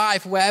we do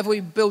life, wherever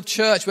we build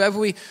church, wherever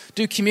we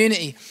do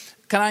community,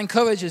 can I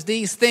encourage us,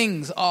 these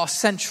things are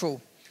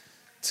central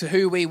to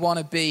who we want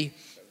to be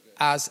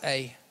as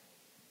a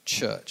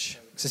church.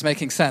 Is this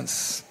making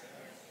sense?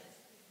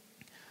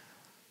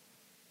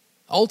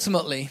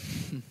 Ultimately,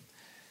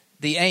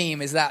 the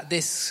aim is that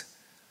this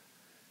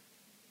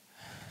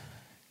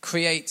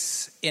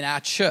creates in our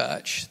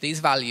church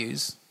these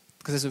values,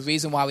 because there's a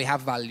reason why we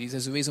have values,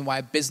 there's a reason why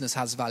a business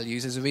has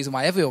values, there's a reason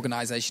why every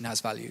organization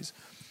has values.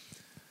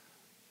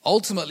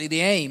 Ultimately,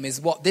 the aim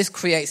is what this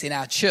creates in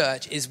our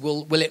church is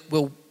will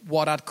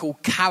what I'd call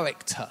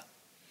character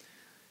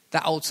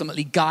that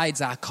ultimately guides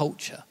our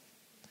culture.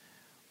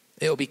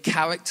 It will be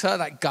character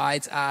that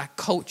guides our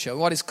culture.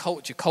 What is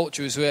culture?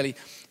 Culture is really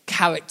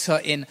character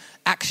in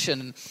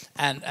action,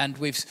 and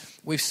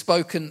we've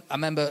spoken. I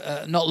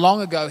remember not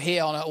long ago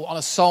here on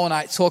a soul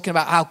night talking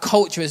about how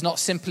culture is not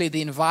simply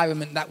the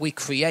environment that we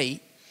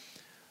create,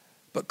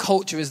 but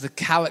culture is the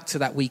character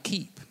that we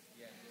keep.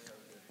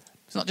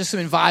 It's not just some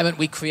environment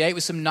we create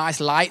with some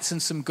nice lights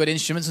and some good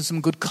instruments and some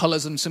good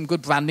colors and some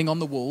good branding on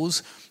the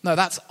walls. No,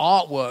 that's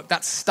artwork.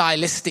 That's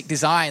stylistic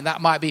design.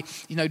 That might be,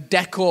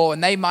 decor,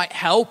 and they might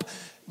help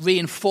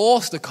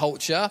reinforce the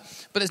culture.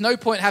 But there's no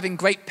point having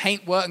great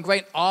paintwork and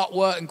great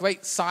artwork and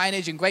great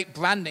signage and great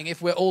branding if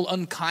we're all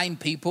unkind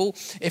people,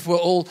 if we're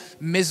all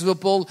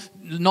miserable,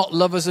 not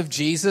lovers of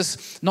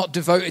Jesus, not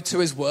devoted to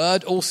his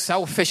word, all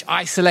selfish,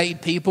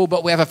 isolated people,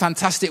 but we have a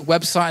fantastic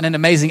website and an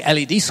amazing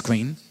LED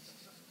screen.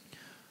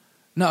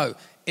 No,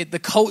 the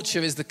culture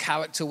is the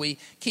character we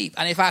keep.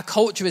 And if our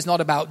culture is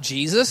not about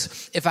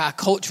Jesus, if our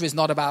culture is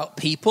not about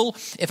people,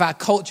 if our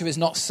culture is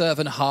not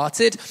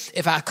servant-hearted,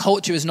 if our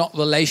culture is not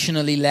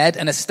relationally led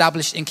and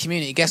established in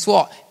community, guess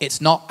what?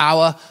 It's not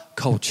our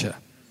culture.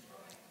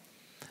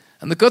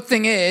 And the good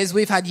thing is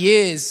we've had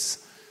years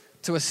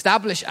to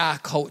establish our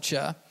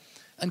culture,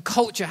 and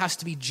culture has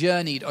to be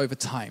journeyed over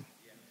time.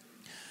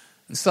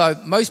 And so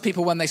most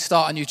people, when they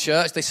start a new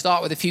church, they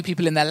start with a few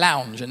people in their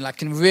lounge and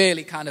can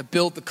really kind of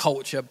build the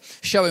culture,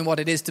 showing what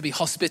it is to be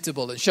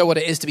hospitable and show what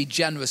it is to be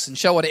generous and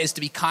show what it is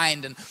to be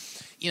kind. And,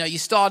 you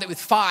start it with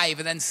 5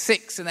 and then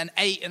 6 and then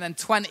 8 and then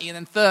 20 and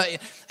then 30.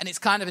 And it's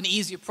kind of an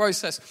easier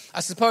process. I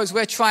suppose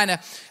we're trying to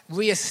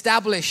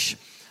reestablish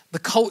the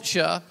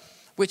culture,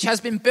 which has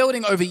been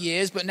building over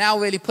years, but now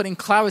really putting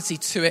clarity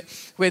to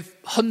it with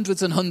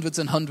hundreds and hundreds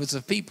and hundreds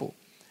of people.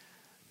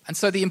 And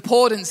so the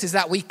importance is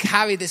that we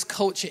carry this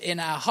culture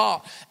in our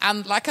heart.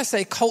 And like I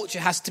say, culture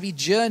has to be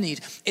journeyed.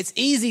 It's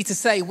easy to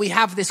say we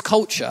have this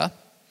culture,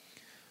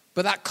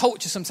 but that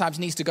culture sometimes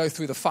needs to go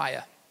through the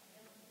fire.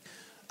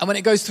 And when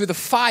it goes through the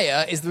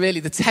fire is really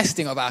the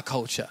testing of our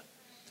culture.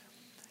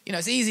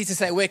 It's easy to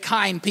say we're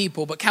kind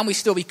people, but can we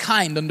still be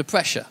kind under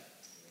pressure?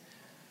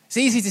 It's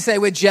easy to say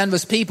we're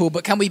generous people,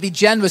 but can we be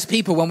generous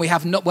people when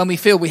we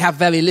feel we have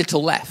very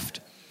little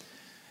left?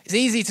 It's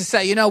easy to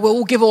say,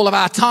 we'll give all of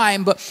our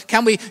time, but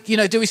can we,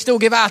 do we still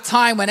give our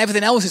time when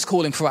everything else is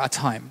calling for our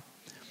time?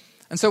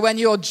 And so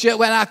when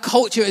our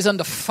culture is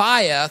under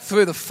fire,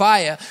 through the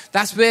fire,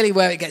 that's really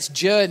where it gets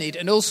journeyed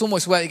and also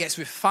almost where it gets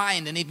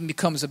refined and even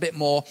becomes a bit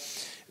more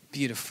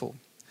beautiful.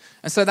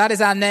 And so that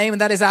is our name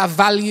and that is our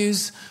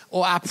values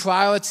or our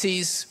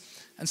priorities.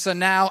 And so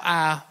now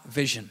our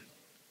vision.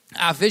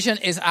 Our vision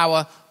is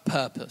our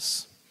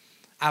purpose.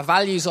 Our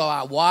values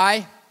are our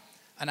why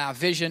and our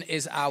vision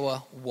is our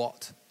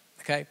what.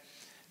 Okay?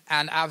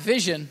 And our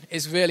vision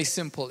is really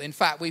simple. In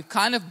fact, we've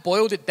kind of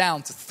boiled it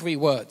down to 3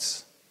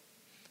 words.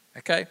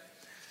 Okay?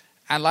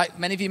 And like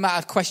many of you might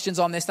have questions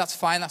on this, that's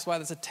fine. That's why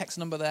there's a text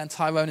number there, and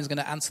Tyrone is going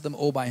to answer them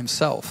all by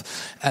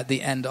himself at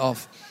the end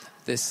of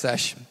this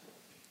session.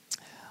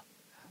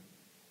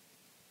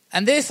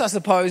 And this, I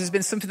suppose, has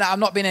been something that I've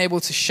not been able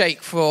to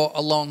shake for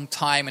a long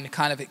time, and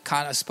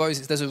I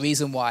suppose there's a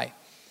reason why.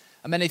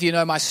 And many of you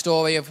know my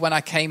story of when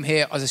I came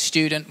here as a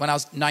student when I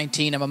was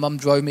 19 and my mum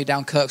drove me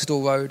down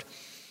Kirkstall Road.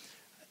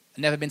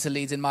 I'd never been to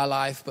Leeds in my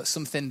life, but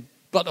something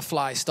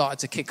butterfly started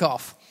to kick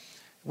off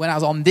when I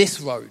was on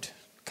this road,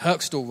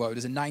 Kirkstall Road,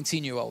 as a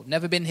 19-year-old.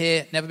 Never been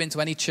here, never been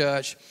to any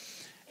church.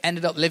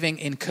 Ended up living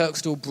in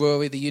Kirkstall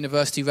Brewery, the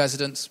university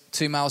residence,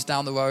 2 miles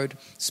down the road.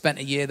 Spent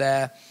a year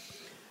there.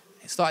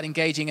 Started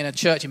engaging in a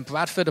church in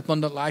Bradford,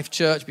 Abundant Life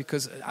Church,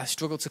 because I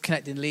struggled to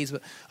connect in Leeds,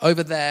 but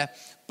over there,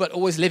 but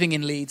always living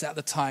in Leeds at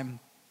the time.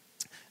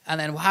 And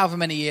then however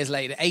many years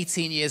later,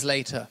 18 years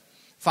later,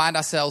 find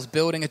ourselves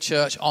building a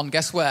church on,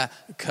 guess where?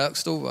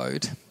 Kirkstall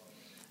Road.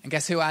 And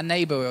guess who our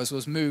neighbour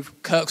was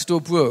moved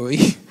Kirkstall Brewery,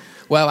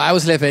 where I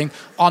was living,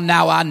 on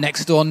now our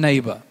next door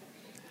neighbour.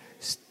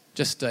 It's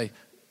just a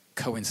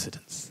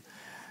coincidence.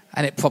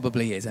 And it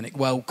probably is, and it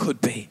well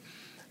could be.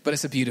 But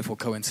it's a beautiful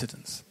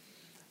coincidence.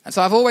 And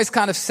so I've always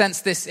kind of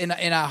sensed this in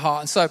our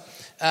heart. And so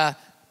the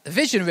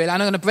vision, really, I'm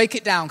going to break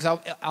it down because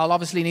I'll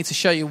obviously need to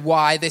show you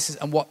why this is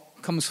and what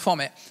comes from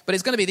it. But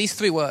it's going to be these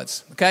 3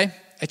 words, okay?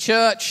 A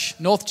church,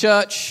 North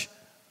Church,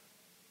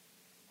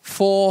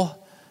 for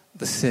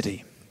the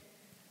city.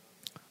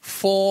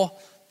 For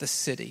the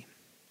city.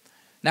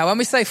 Now, when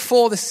we say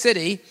for the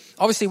city,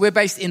 obviously we're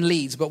based in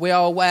Leeds, but we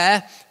are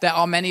aware there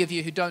are many of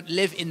you who don't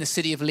live in the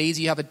city of Leeds.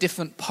 You have a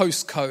different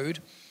postcode,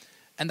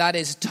 and that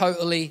is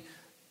totally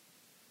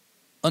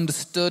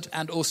understood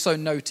and also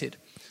noted.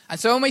 And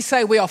so when we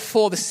say we are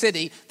for the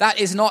city,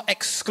 that is not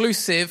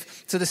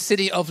exclusive to the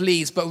city of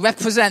Leeds, but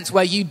represents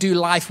where you do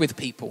life with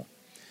people.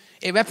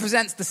 It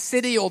represents the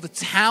city or the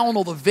town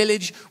or the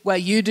village where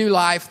you do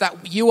life,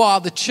 that you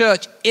are the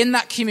church in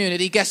that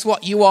community. Guess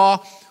what? You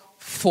are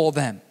for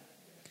them.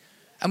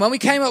 And when we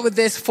came up with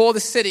this for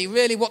the city,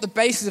 really what the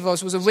basis of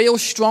us was a real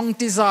strong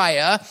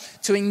desire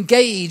to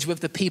engage with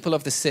the people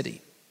of the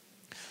city.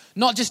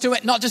 Not just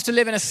to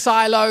live in a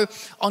silo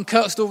on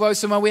Kirkstall Road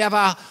somewhere. We have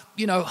our,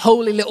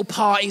 holy little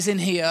parties in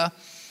here,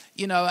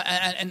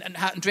 and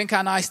drink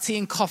our nice tea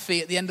and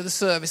coffee at the end of the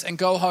service and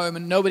go home,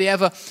 and nobody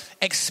ever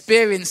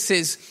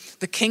experiences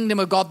the kingdom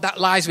of God that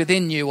lies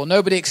within you, or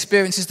nobody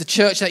experiences the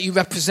church that you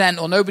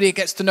represent, or nobody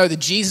gets to know the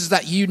Jesus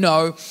that you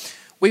know.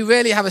 We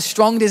really have a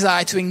strong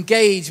desire to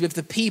engage with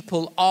the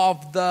people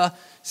of the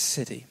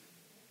city.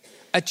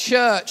 A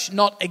church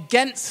not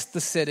against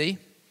the city,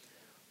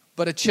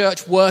 but a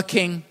church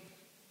working.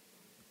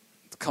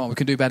 Come on, we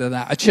can do better than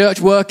that. A church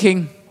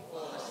working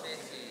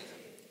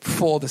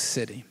for the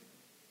city.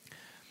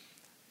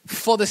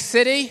 For the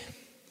city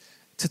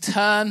to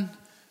turn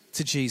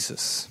to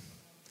Jesus.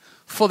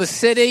 For the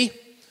city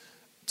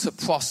to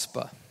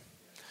prosper.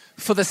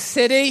 For the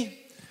city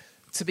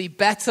to be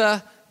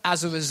better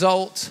as a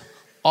result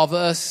of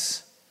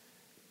us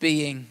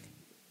being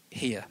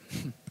here.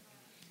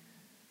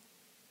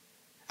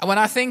 And when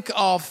I think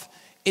of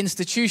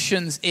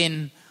institutions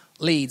in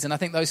Leeds. And I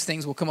think those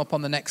things will come up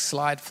on the next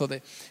slide for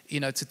the,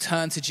 to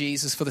turn to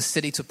Jesus, for the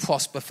city to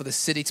prosper, for the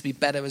city to be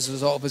better as a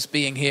result of us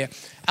being here.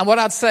 And what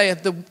I'd say,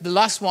 the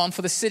last one,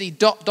 for the city, ...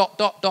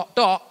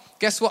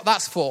 Guess what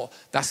that's for?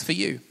 That's for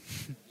you.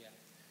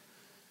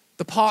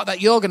 The part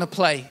that you're going to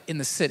play in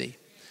the city.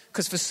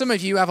 Because for some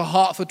of you have a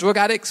heart for drug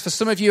addicts. For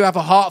some of you have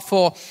a heart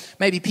for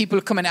maybe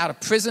people coming out of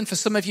prison. For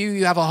some of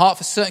you have a heart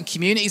for certain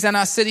communities in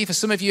our city. For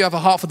some of you have a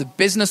heart for the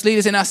business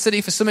leaders in our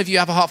city. For some of you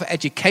have a heart for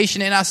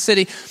education in our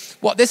city.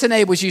 What this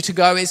enables you to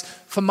go is,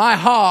 for my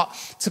heart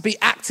to be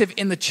active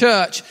in the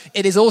church,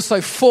 it is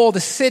also for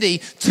the city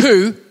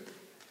too.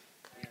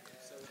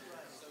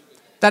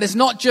 That is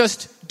not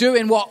just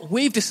doing what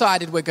we've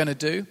decided we're going to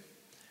do,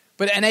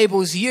 but it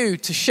enables you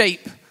to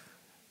shape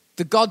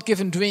the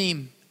God-given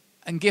dream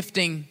and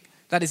gifting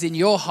that is in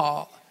your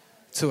heart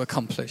to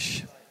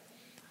accomplish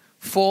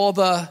for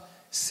the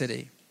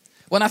city.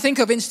 When I think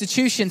of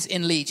institutions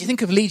in Leeds, you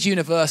think of Leeds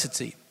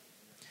University.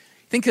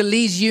 Think of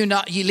Leeds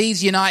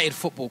United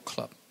Football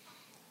Club.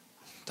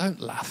 Don't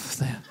laugh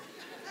there.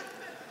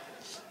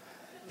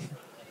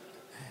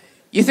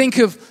 You think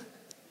of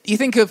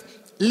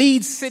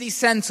Leeds City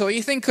Centre, or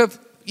you think of,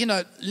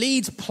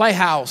 Leeds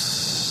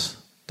Playhouse,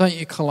 don't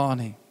you,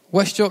 Kalani?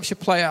 West Yorkshire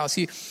Playhouse.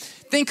 You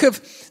think of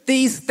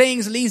these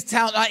things, Leeds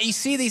Town, you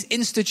see these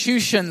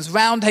institutions,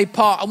 Roundhay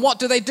Park, and what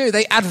do?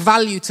 They add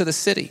value to the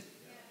city.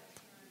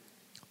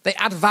 They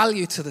add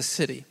value to the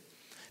city.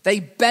 They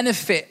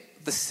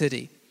benefit the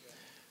city.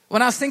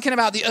 When I was thinking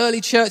about the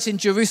early church in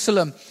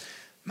Jerusalem,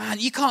 man,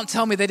 you can't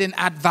tell me they didn't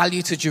add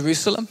value to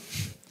Jerusalem.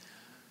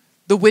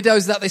 The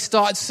widows that they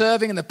started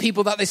serving and the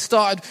people that they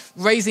started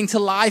raising to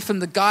life,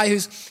 and the guy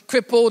who's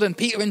crippled, and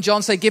Peter and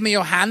John say, give me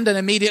your hand, and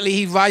immediately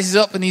he rises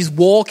up and he's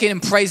walking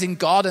and praising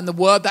God, and the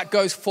word that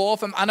goes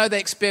forth. And I know they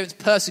experienced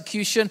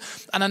persecution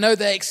and I know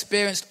they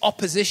experienced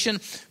opposition,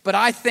 but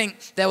I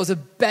think there was a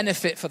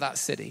benefit for that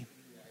city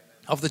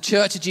of the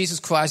Church of Jesus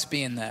Christ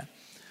being there.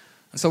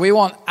 And so we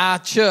want our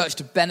church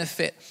to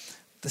benefit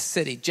the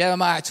city.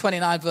 Jeremiah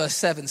 29 verse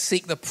 7,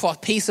 seek the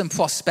peace and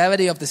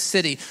prosperity of the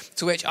city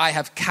to which I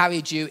have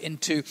carried you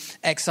into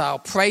exile.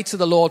 Pray to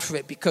the Lord for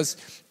it, because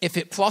if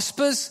it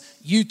prospers,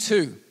 you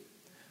too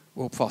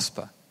will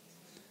prosper.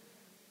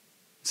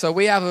 So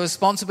we have a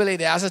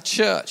responsibility as a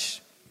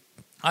church,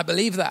 I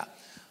believe that,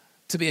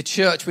 to be a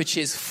church which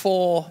is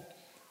for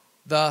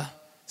the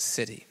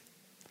city.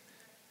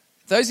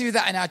 Those of you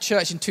that are in our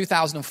church in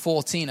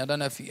 2014, I don't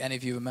know if any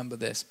of you remember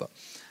this, but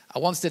I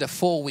once did a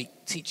 4-week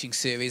teaching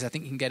series. I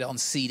think you can get it on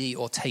CD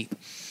or tape.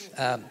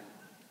 And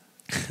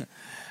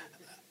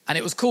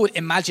it was called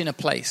Imagine a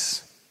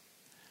Place.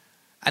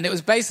 And it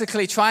was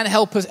basically trying to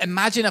help us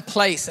imagine a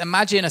place,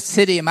 imagine a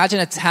city,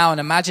 imagine a town,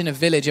 imagine a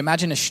village,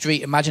 imagine a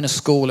street, imagine a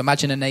school,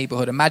 imagine a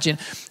neighborhood, imagine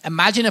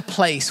a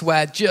place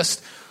where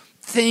just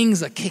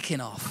things are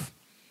kicking off,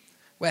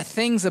 where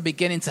things are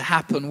beginning to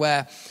happen,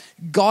 where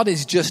God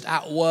is just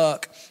at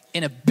work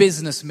in a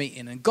business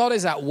meeting, and God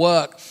is at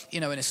work,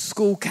 in a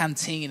school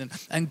canteen,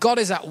 and God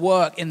is at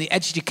work in the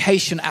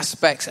education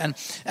aspects, and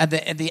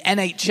the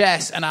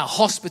NHS, and our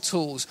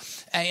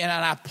hospitals, and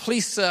our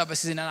police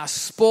services, and our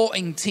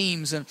sporting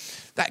teams, and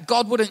that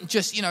God wouldn't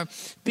just,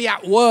 be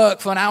at work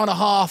for an hour and a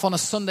half on a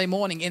Sunday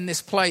morning in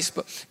this place,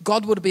 but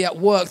God would be at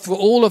work through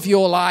all of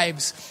your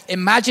lives.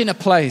 Imagine a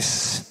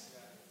place.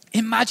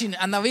 Imagine,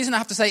 and the reason I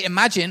have to say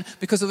imagine,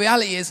 because the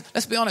reality is,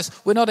 let's be honest,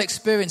 we're not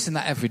experiencing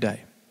that every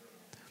day.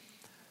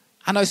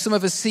 I know some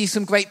of us see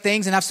some great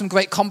things and have some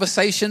great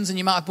conversations, and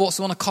you might have bought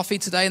someone a coffee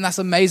today, and that's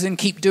amazing.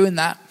 Keep doing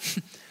that.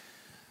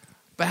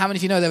 But how many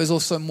of you know there is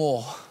also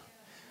more?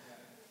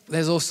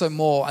 There's also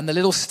more. And the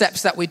little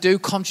steps that we do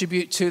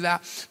contribute to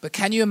that. But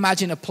can you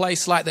imagine a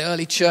place like the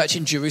early church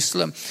in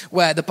Jerusalem,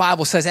 where the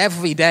Bible says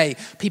every day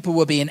people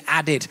were being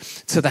added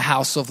to the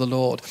house of the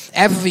Lord.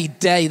 Every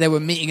day they were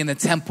meeting in the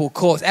temple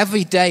courts.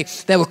 Every day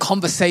there were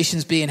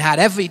conversations being had.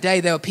 Every day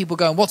there were people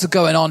going, what's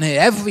going on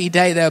here? Every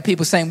day there were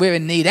people saying, we're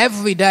in need.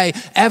 Every day.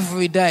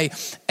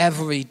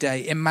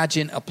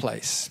 Imagine a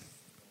place.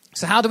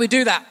 So how do we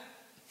do that?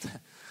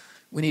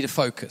 We need a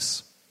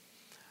focus.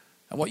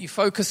 And what you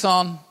focus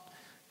on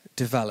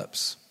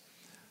develops.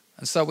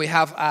 And so we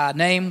have our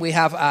name, we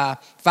have our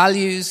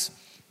values,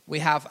 we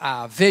have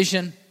our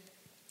vision.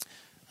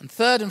 And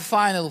third and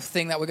final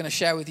thing that we're going to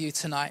share with you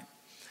tonight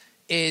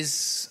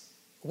is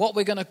what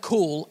we're going to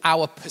call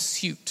our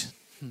pursuit.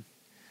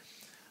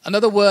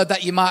 Another word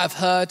that you might have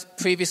heard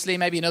previously,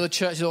 maybe in other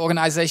churches or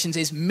organizations,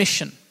 is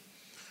mission.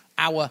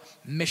 Our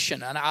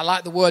mission. And I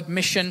like the word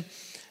mission,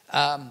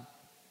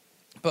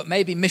 but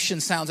maybe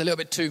mission sounds a little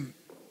bit too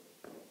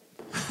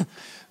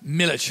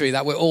military,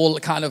 that we're all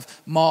kind of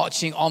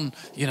marching on,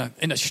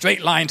 in a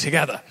straight line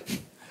together.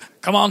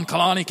 Come on,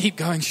 Kalani, keep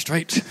going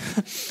straight.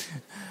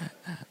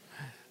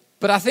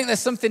 But I think there's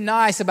something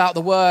nice about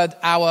the word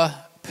our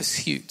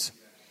pursuit.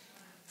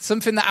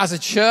 Something that as a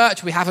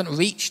church we haven't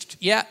reached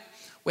yet.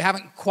 We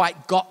haven't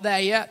quite got there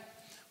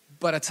yet.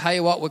 But I tell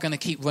you what, we're going to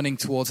keep running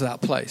towards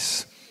that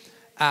place.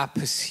 Our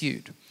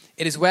pursuit.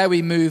 It is where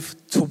we move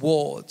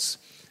towards.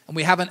 And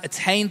we haven't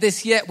attained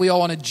this yet. We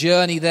are on a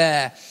journey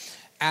there.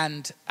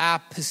 And our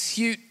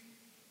pursuit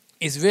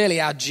is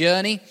really our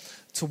journey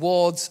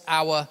towards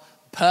our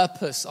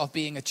purpose of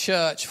being a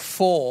church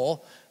for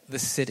the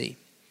city.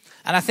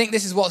 And I think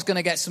this is what's going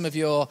to get some of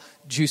your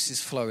juices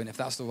flowing, if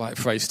that's the right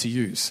phrase to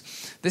use.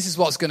 This is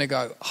what's going to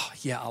go, oh,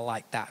 yeah, I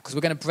like that. Because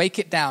we're going to break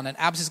it down, and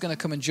Abs is going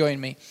to come and join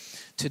me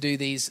to do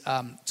these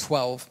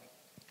 12.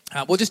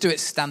 We'll just do it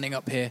standing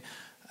up here,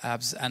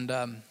 Abs.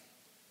 And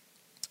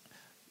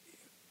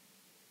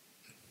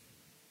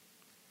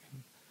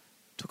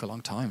took a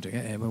long time to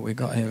get here, but we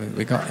got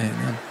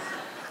here.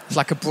 It's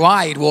like a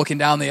bride walking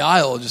down the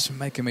aisle, just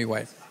making me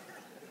wait.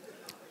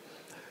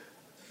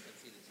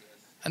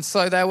 And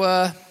so there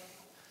were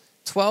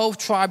 12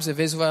 tribes of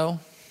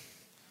Israel.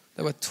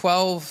 There were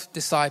 12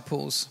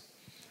 disciples.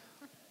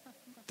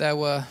 There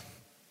were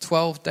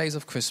 12 days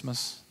of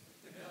Christmas.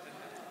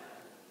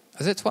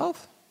 Is it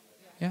 12?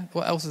 Yeah.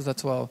 What else is there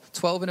 12?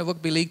 12 in a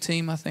rugby league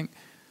team, I think.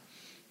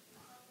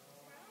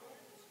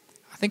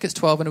 I think it's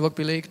 12 in a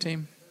rugby league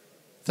team.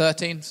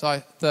 13,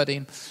 sorry,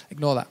 13.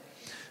 Ignore that.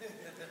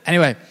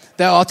 Anyway,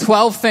 there are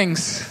 12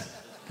 things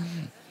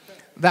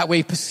that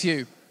we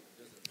pursue.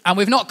 And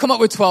we've not come up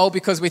with 12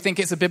 because we think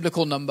it's a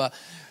biblical number.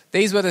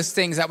 These were the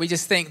things that we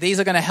just think these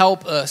are going to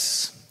help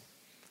us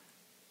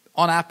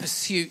on our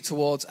pursuit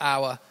towards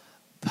our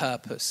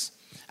purpose.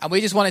 And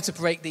we just wanted to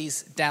break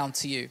these down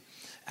to you.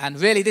 And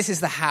really, this is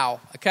the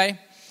how, okay?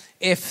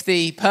 If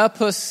the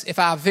purpose, if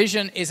our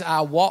vision is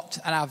our what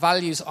and our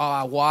values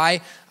are our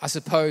why, I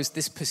suppose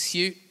this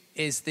pursuit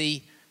is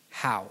the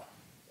how.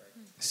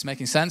 This is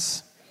making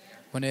sense?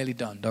 We're nearly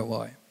done, don't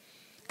worry.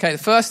 Okay, the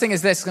first thing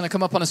is this, it's going to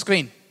come up on a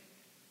screen.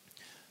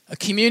 A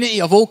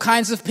community of all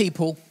kinds of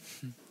people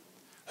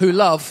who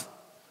love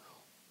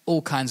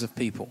all kinds of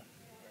people.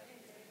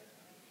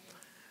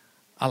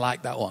 I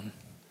like that one.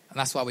 And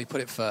that's why we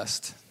put it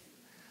first.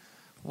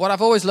 What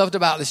I've always loved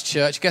about this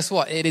church, guess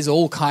what? It is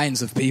all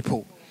kinds of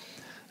people.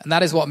 And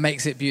that is what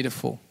makes it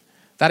beautiful.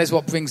 That is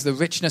what brings the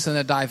richness and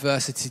the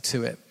diversity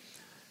to it.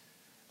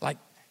 Like,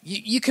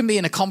 you can be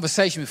in a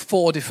conversation with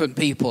 4 different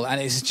people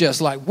and it's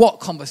just like,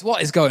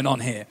 what is going on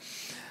here?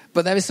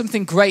 But there is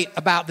something great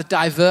about the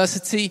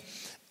diversity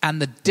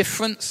and the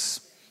difference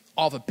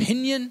of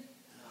opinion,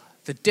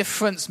 the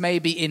difference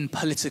maybe in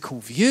political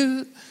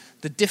view,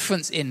 the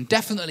difference in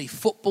definitely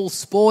football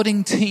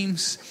sporting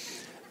teams,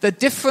 the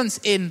difference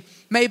in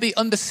maybe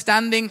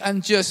understanding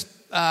and just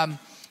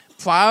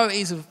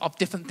priorities of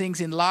different things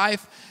in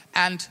life.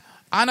 And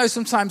I know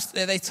sometimes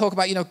they talk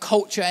about,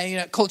 culture,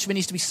 and, culture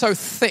needs to be so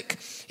thick,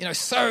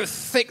 so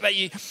thick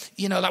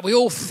that like we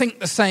all think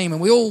the same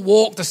and we all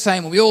walk the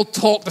same and we all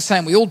talk the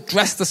same, we all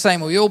dress the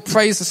same and we all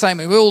praise the same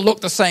and we all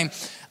look the same.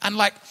 And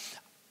like,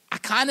 I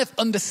kind of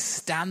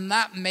understand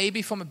that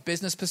maybe from a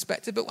business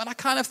perspective, but when I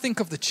kind of think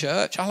of the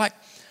church, I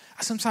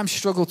sometimes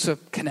struggle to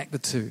connect the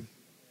two.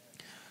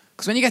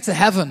 Because when you get to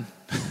heaven,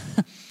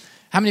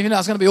 how many of you know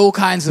it's going to be all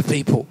kinds of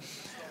people?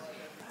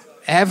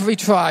 Every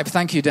tribe,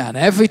 thank you, Dan,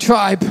 every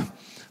tribe,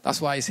 that's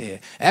why he's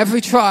here.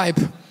 Every tribe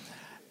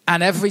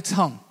and every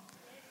tongue.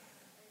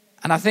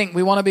 And I think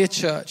we want to be a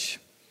church,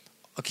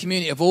 a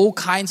community of all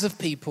kinds of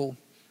people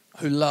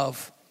who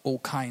love all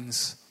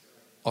kinds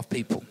of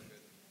people.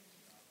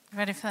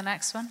 Ready for the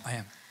next one? I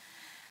am.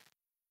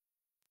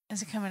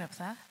 Is it coming up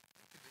there?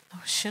 Oh,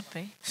 it should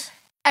be.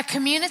 A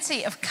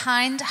community of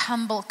kind,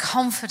 humble,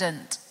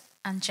 confident,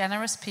 and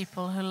generous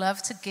people who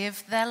love to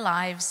give their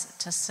lives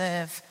to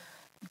serve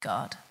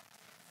God.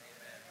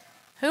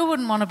 Who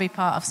wouldn't want to be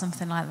part of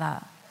something like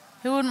that?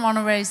 Who wouldn't want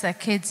to raise their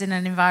kids in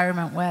an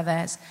environment where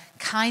there's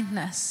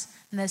kindness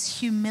and there's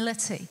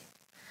humility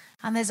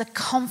and there's a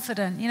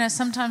confident,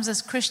 sometimes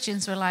as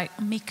Christians we're like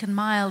meek and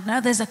mild.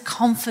 No, there's a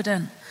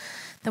confident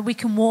that we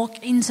can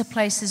walk into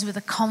places with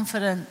a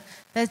confident,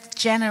 they're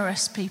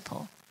generous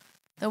people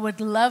that would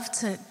love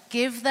to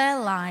give their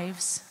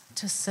lives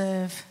to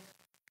serve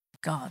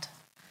God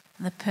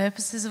and the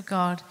purposes of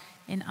God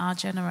in our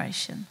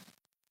generation.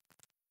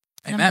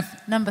 Amen.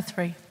 Number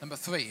 3. Number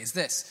 3 is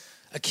this.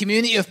 A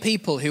community of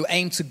people who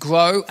aim to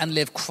grow and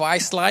live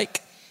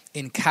Christ-like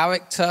in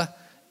character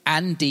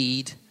and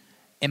deed,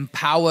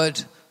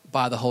 empowered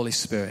by the Holy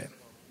Spirit.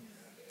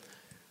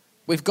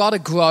 We've got to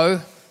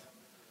grow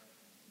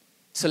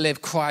to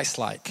live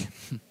Christ-like.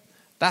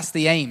 That's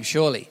the aim,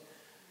 surely.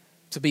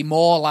 To be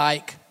more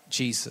like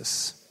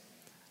Jesus.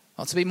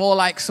 Not to be more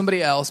like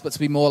somebody else, but to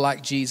be more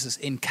like Jesus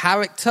in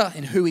character,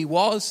 in who he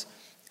was,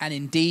 and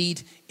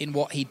indeed in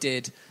what he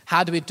did.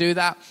 How do we do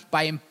that?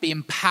 By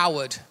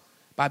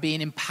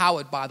being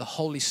empowered by the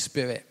Holy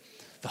Spirit.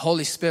 The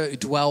Holy Spirit who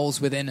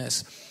dwells within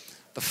us.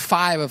 The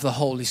fire of the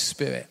Holy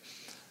Spirit.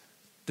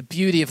 The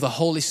beauty of the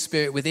Holy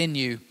Spirit within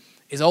you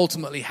is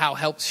ultimately how it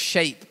helps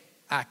shape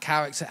our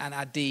character and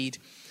our deed.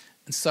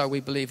 And so we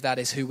believe that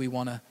is who we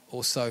want to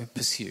also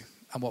pursue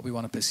and what we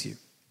want to pursue.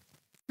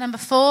 Number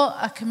 4,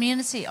 a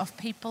community of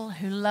people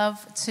who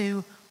love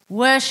to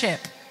worship.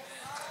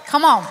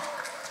 Come on.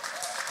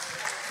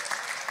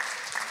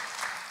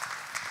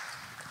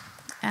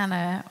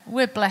 And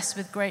we're blessed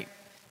with great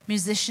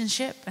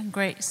musicianship and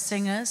great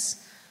singers.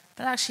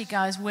 But actually,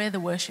 guys, we're the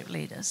worship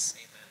leaders.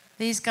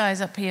 These guys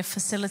up here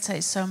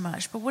facilitate so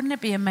much, but wouldn't it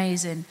be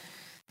amazing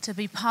to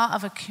be part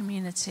of a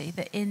community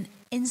that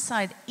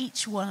inside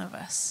each one of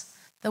us,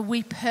 that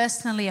we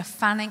personally are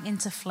fanning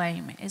into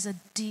flame, is a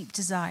deep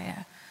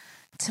desire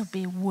to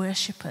be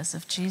worshippers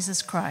of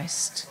Jesus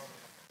Christ,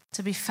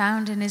 to be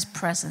found in his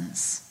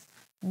presence,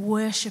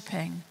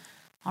 worshipping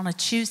on a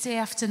Tuesday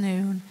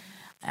afternoon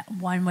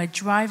when we're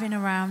driving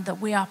around,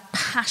 that we are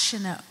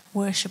passionate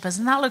worshippers.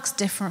 And that looks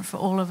different for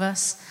all of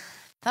us.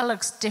 That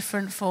looks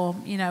different for,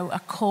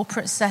 a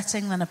corporate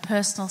setting than a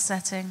personal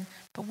setting.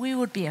 But we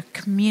would be a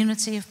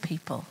community of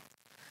people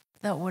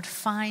that would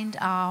find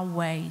our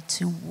way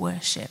to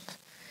worship.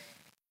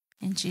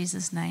 In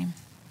Jesus' name.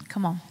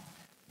 Come on.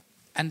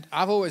 And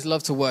I've always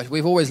loved to worship.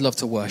 We've always loved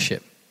to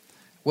worship.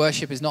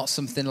 Worship is not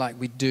something like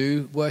we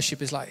do.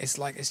 Worship is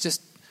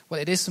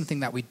it is something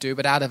that we do,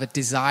 but out of a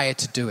desire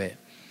to do it.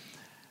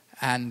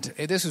 And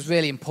this was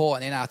really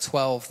important in our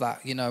 12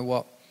 that,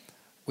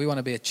 we want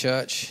to be a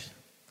church,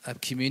 a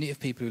community of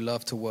people who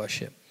love to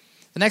worship.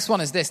 The next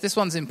one is this. This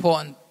one's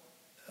important.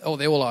 Oh,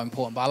 they all are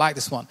important, but I like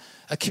this one.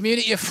 A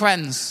community of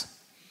friends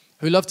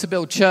who love to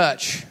build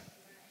church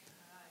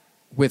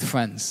with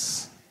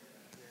friends.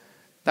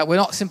 That we're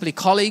not simply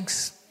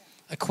colleagues,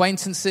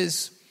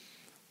 acquaintances,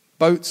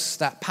 boats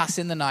that pass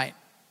in the night,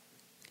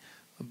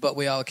 but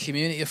we are a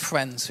community of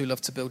friends who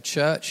love to build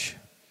church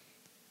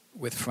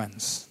with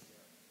friends.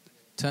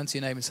 Turn to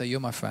your neighbor and say, you're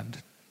my friend.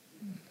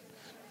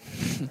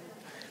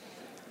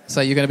 So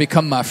you're going to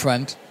become my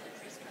friend.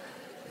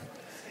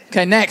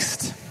 Okay,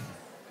 next.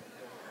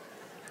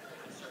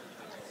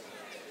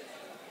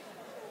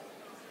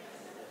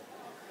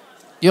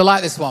 You'll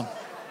like this one.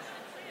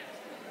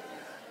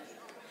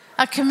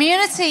 A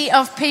community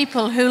of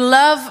people who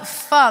love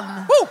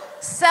fun,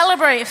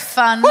 celebrate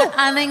fun,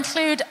 and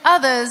include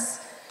others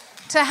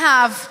to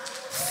have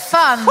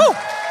fun.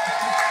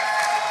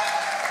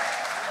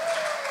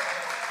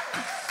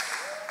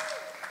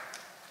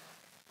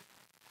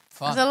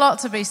 There's a lot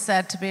to be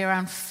said to be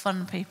around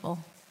fun people.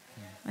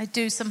 They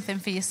do something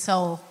for your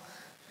soul.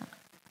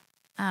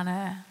 And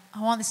I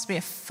want this to be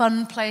a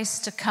fun place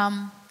to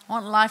come. I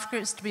want life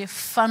groups to be a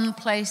fun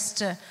place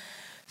to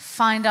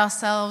find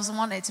ourselves. I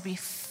want it to be a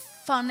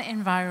fun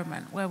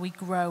environment where we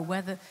grow,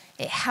 where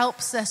it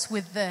helps us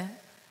with the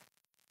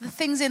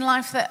things in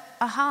life that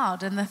are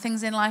hard and the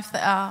things in life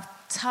that are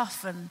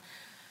tough and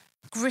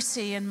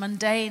gritty and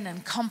mundane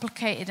and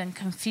complicated and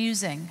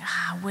confusing,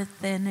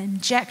 with an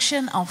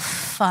injection of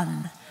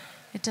fun.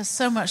 It does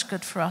so much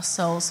good for our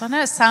souls. So I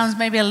know it sounds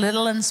maybe a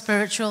little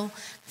unspiritual.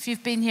 If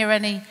you've been here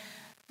any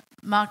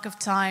mark of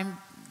time,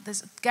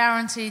 there's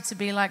guaranteed to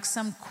be like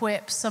some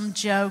quip, some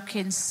joke,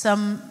 in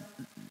some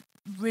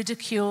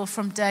ridicule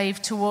from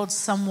Dave towards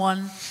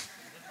someone.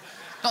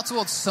 Not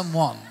towards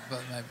someone,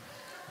 but maybe.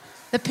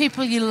 The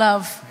people you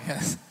love.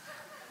 Yes.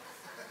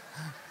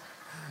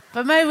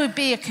 But may we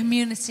be a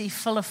community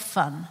full of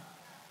fun.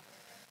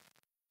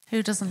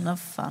 Who doesn't love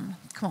fun?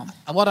 Come on.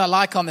 And what I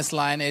like on this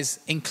line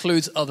is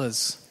includes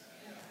others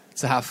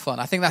to have fun.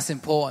 I think that's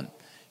important.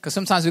 Because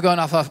sometimes we go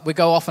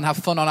off and have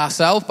fun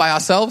by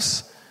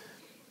ourselves.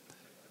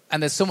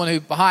 And there's someone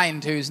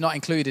who's not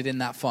included in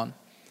that fun.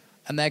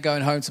 And they're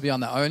going home to be on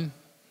their own.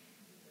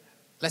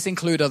 Let's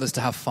include others to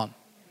have fun.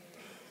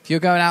 If you're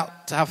going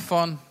out to have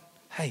fun,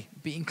 hey,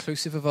 be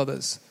inclusive of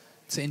others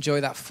to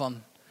enjoy that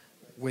fun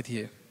with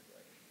you.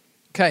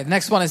 Okay, the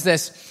next one is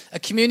this. A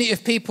community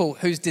of people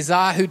who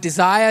desire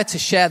to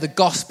share the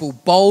gospel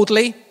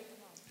boldly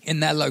in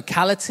their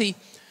locality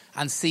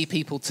and see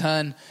people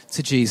turn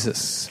to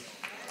Jesus.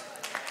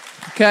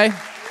 Okay?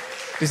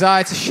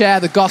 Desire to share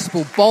the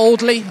gospel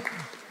boldly.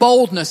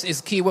 Boldness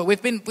is key word.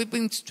 We've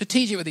been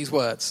strategic with these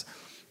words.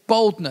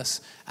 Boldness.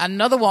 And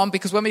another one,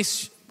 because when we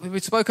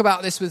spoke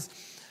about this with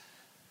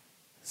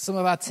some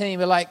of our team,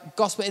 we're like,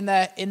 gospel in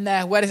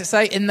their, where does it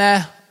say? In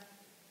their,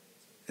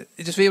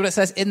 just read what it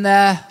says, in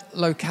their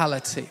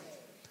locality.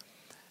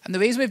 And the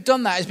reason we've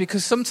done that is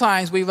because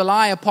sometimes we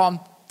rely upon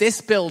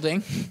this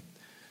building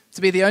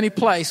to be the only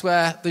place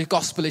where the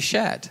gospel is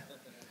shared.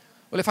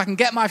 Well, if I can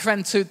get my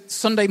friend to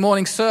Sunday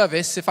morning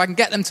service, if I can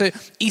get them to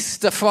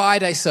Easter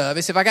Friday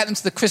service, if I get them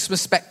to the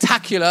Christmas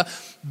spectacular,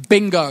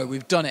 bingo,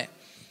 we've done it.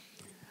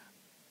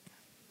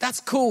 That's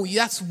cool.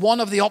 That's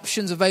one of the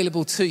options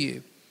available to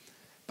you.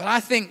 But I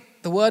think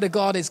the word of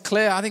God is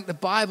clear. I think the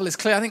Bible is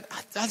clear. I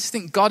just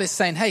think God is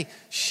saying, hey,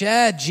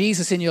 share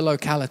Jesus in your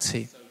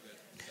locality,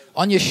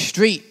 on your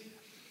street,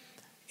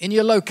 in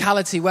your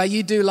locality where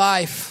you do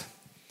life.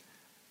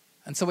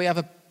 And so we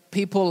have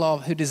people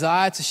who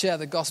desire to share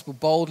the gospel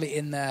boldly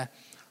in their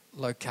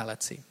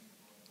locality.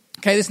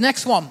 Okay, this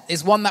next one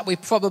is one that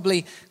we've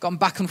probably gone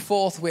back and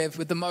forth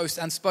with the most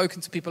and spoken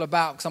to people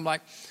about, because I'm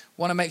like,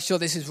 want to make sure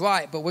this is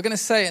right, but we're going to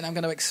say it and I'm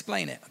going to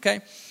explain it,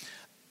 okay?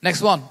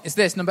 Next one is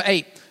this, number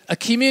 8. A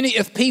community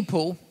of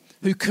people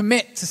who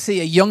commit to see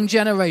a young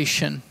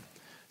generation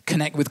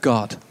connect with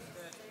God.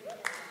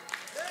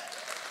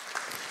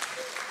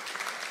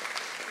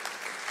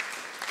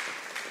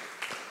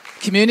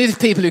 Community of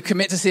people who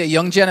commit to see a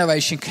young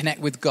generation connect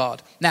with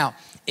God. Now,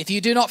 if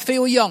you do not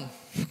feel young,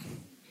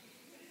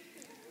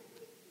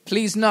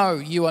 please know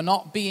you are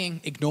not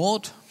being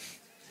ignored.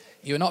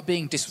 You are not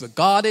being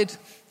disregarded.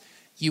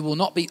 You will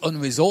not be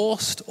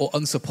unresourced or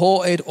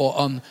unsupported or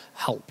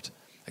unhelped.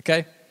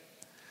 Okay?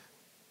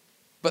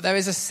 But there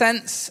is a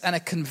sense and a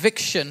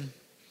conviction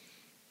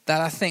that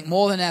I think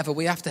more than ever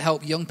we have to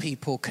help young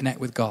people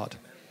connect with God.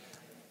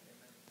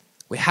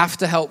 We have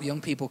to help young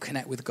people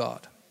connect with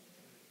God.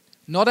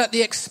 Not at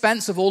the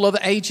expense of all other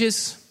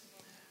ages,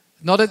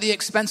 not at the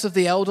expense of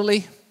the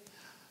elderly,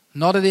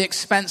 not at the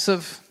expense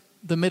of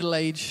the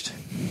middle-aged.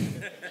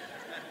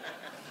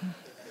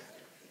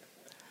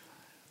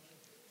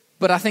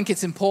 But I think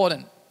it's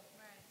important.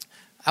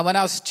 And when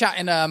I was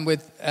chatting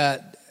with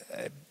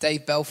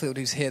Dave Belfield,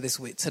 who's here this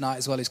week tonight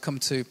as well, who's come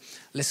to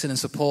listen and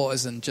support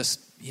us and just,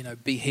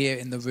 be here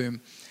in the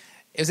room.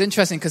 It was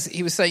interesting because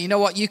he was saying, you know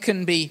what, you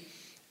can be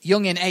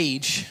young in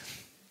age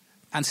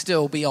and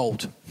still be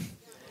old.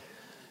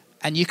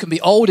 And you can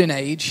be old in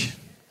age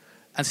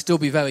and still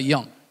be very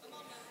young.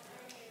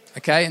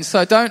 Okay, and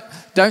so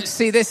don't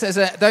see this as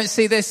an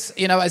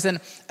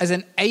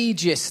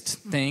ageist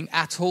thing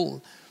at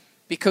all,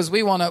 because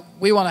we want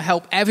to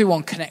help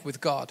everyone connect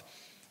with God.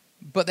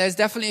 But there's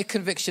definitely a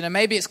conviction, and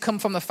maybe it's come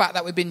from the fact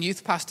that we've been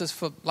youth pastors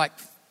for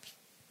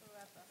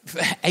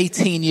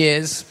 18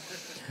 years,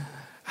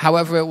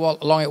 however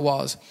long it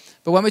was.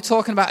 But when we're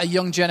talking about a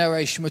young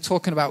generation, we're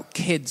talking about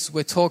kids,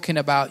 we're talking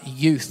about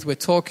youth, we're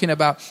talking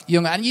about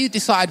young, and you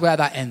decide where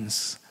that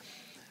ends.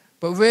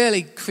 But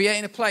really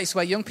creating a place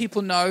where young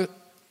people know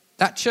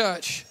that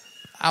church,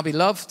 I'll be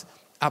loved,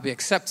 I'll be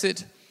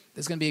accepted,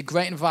 there's going to be a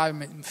great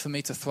environment for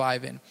me to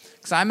thrive in.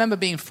 Because I remember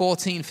being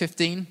 14,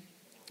 15,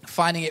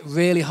 finding it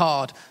really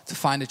hard to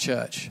find a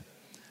church,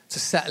 to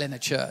settle in a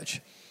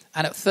church.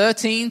 And at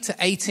 13 to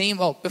 18,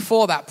 well,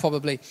 before that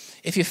probably,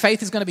 if your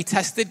faith is going to be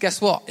tested, guess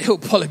what? It will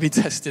probably be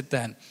tested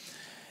then.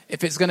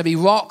 If it's going to be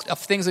rocked, if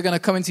things are going to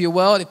come into your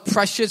world, if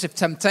pressures, if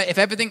temptation, if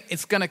everything,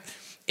 it's going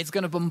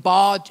to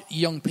bombard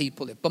young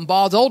people. It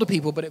bombards older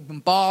people, but it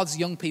bombards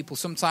young people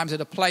sometimes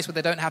at a place where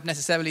they don't have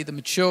necessarily the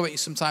maturity,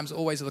 sometimes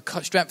always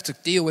the strength to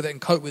deal with it and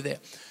cope with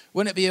it.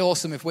 Wouldn't it be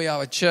awesome if we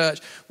are a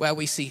church where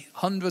we see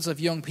hundreds of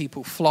young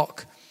people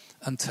flock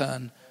and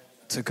turn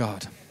to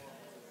God?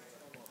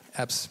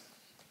 Abs.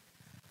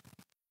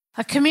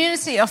 A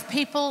community of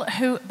people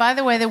who, by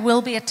the way, there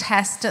will be a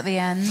test at the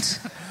end.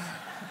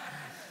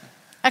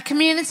 A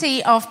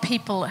community of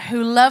people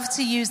who love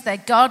to use their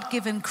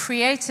God-given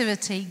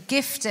creativity,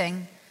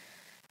 gifting,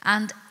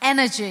 and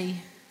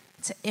energy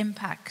to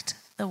impact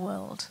the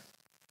world.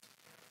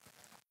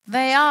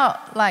 They are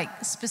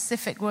like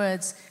specific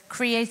words.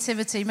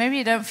 Creativity. Maybe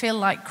you don't feel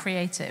like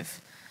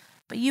creative,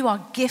 but you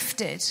are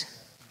gifted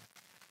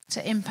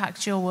to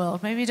impact your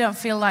world. Maybe you don't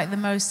feel like the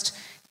most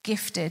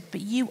gifted,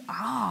 but you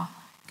are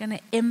going to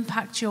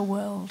impact your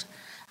world.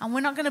 And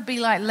we're not going to be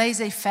like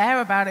laissez-faire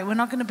about it. We're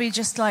not going to be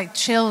just like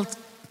chilled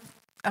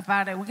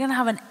about it. We're going to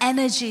have an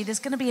energy. There's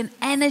going to be an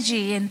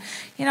energy. And,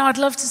 I'd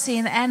love to see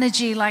an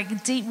energy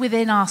like deep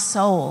within our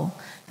soul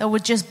that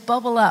would just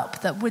bubble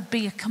up, that would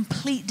be a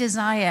complete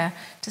desire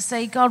to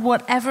say, God,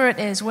 whatever it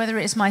is, whether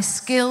it is my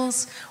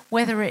skills,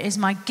 whether it is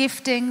my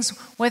giftings,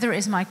 whether it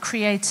is my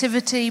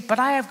creativity, but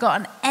I have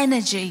got an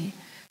energy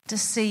to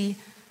see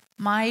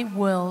my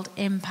world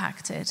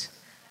impacted.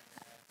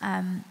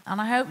 And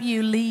I hope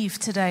you leave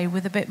today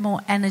with a bit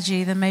more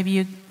energy than maybe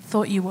you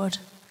thought you would.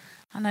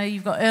 I know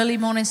you've got early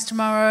mornings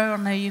tomorrow. I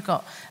know you've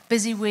got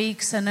busy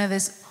weeks. I know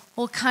there's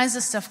all kinds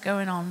of stuff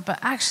going on. But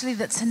actually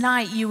that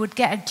tonight you would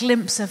get a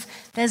glimpse of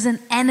there's an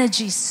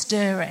energy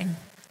stirring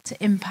to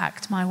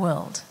impact my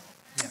world.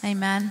 Yeah.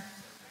 Amen.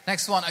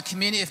 Next one, a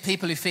community of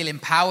people who feel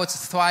empowered to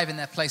thrive in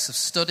their place of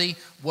study,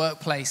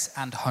 workplace,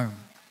 and home.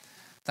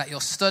 That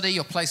your study,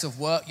 your place of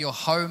work, your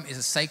home is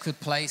a sacred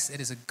place. It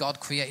is a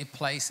God-created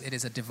place. It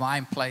is a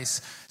divine place.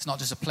 It's not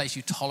just a place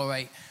you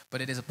tolerate,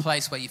 but it is a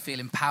place where you feel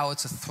empowered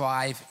to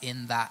thrive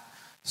in that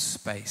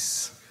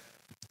space.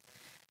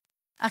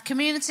 A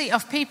community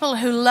of people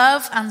who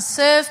love and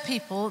serve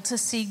people to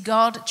see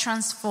God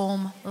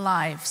transform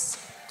lives.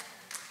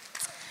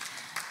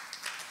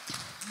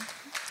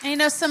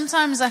 And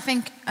sometimes I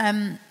think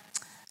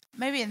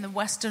maybe in the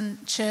Western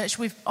church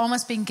we've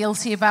almost been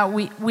guilty about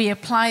we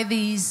apply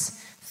these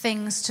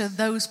things to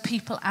those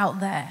people out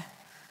there.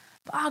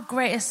 But our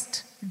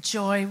greatest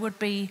joy would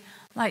be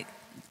like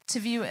to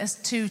view it as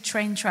two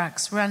train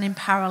tracks run in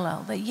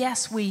parallel. That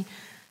yes, we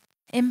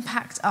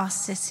impact our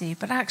city,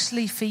 but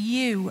actually for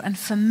you and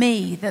for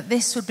me, that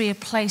this would be a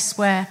place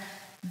where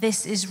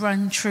this is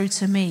run true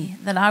to me.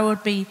 That I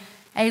would be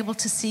able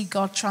to see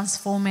God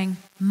transforming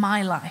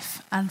my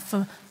life and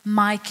for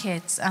my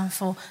kids and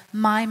for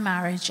my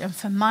marriage and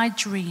for my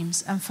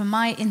dreams and for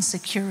my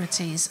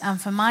insecurities and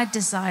for my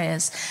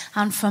desires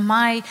and for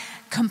my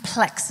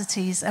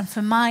complexities and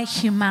for my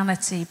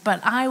humanity. But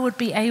I would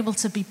be able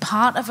to be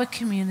part of a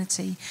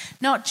community,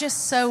 not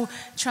just so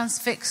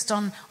transfixed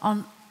on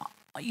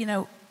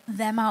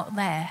them out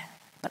there,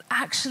 but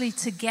actually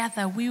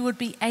together we would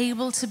be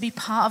able to be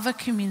part of a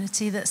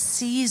community that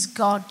sees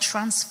God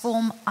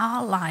transform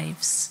our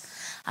lives.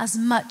 as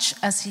much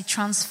as he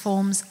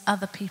transforms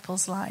other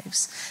people's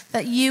lives.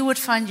 That you would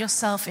find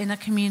yourself in a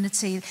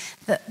community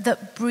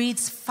that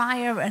breathes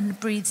fire and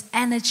breathes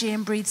energy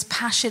and breathes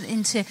passion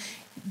into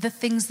the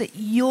things that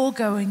you're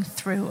going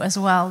through as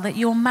well. That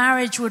your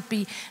marriage would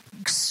be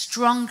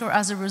stronger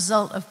as a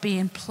result of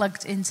being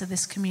plugged into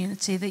this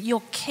community. That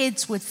your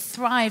kids would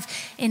thrive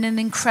in an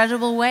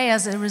incredible way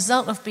as a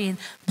result of being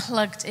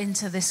plugged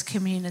into this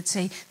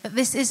community. That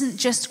this isn't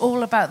just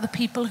all about the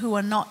people who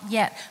are not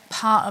yet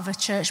part of a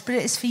church, but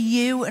it's for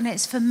you and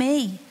it's for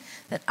me.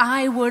 That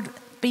I would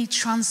be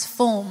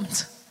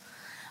transformed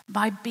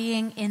by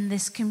being in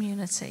this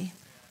community.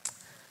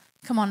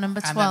 Come on, number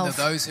 12. And then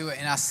there are those who are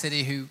in our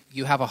city who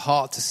you have a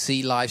heart to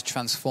see lives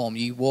transform.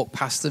 You walk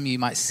past them, you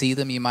might see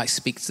them, you might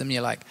speak to them,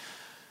 you're like,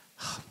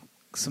 oh,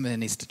 something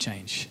needs to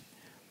change.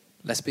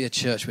 Let's be a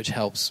church which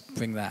helps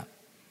bring that.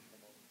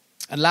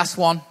 And last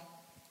one,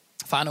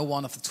 final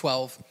one of the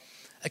 12,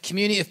 a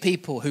community of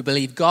people who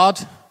believe God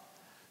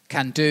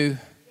can do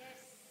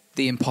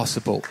the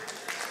impossible.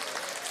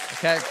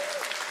 Okay?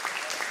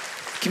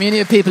 Community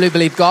of people who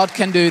believe God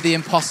can do the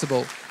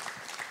impossible.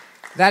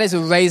 That is a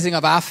raising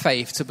of our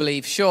faith to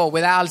believe, sure,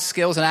 with our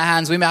skills and our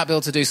hands, we might be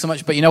able to do so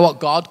much, but you know what?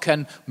 God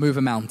can move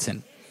a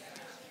mountain.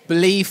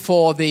 Believe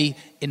for the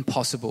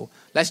impossible.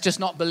 Let's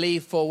just not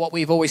believe for what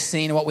we've always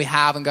seen and what we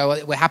have and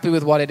go, we're happy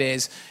with what it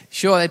is.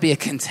 Sure, there'd be a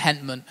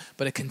contentment,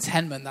 but a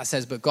contentment that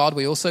says, but God,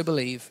 we also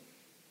believe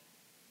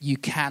you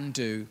can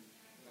do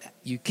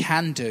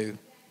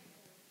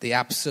the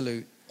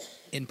absolute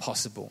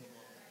impossible.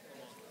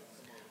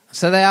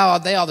 So they are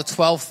the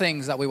 12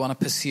 things that we want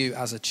to pursue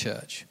as a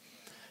church.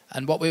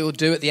 And what we will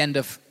do at the end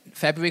of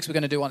February, because we're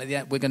going to do one at the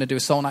end, we're going to do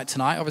a soul night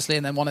tonight, obviously,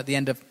 and then one at the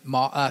end of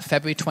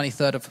February,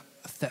 23rd of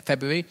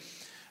February.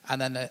 And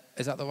then,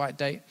 is that the right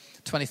date?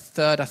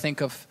 23rd, I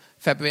think, of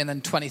February, and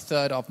then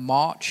 23rd of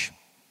March.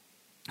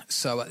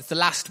 So it's the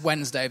last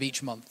Wednesday of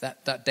each month.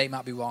 That date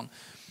might be wrong.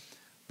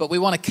 But we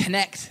want to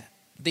connect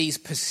these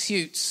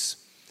pursuits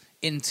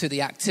into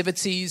the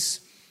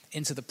activities,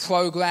 into the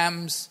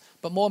programs,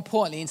 but more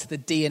importantly, into the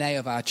DNA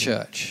of our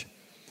church.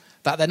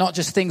 That they're not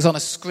just things on a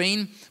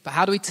screen, but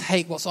how do we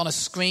take what's on a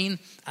screen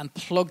and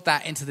plug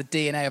that into the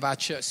DNA of our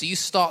church? So you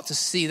start to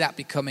see that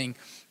becoming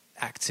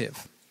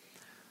active.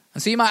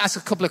 And so you might ask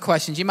a couple of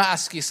questions. You might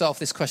ask yourself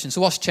this question.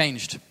 So what's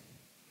changed?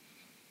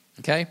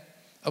 Okay?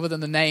 Other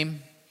than the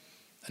name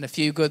and a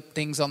few good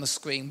things on the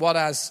screen, what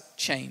has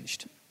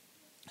changed?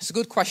 It's a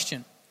good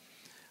question.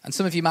 And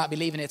some of you might be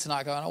leaving here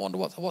tonight going, I wonder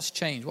what's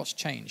changed? What's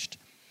changed?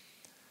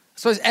 I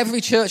suppose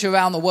every church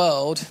around the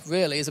world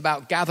really is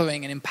about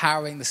gathering and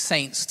empowering the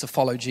saints to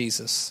follow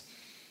Jesus.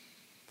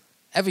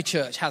 Every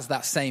church has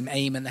that same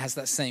aim and has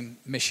that same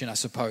mission, I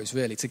suppose,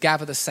 really, to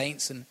gather the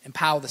saints and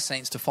empower the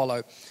saints to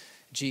follow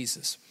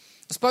Jesus.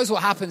 I suppose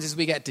what happens is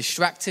we get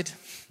distracted,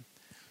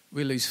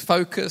 we lose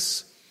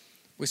focus,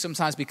 we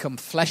sometimes become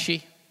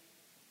fleshy.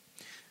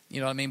 You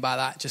know what I mean by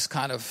that? Just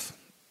kind of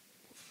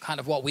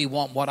what we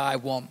want, what I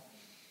want.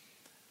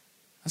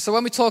 And so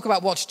when we talk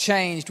about what's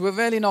changed, we're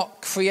really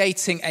not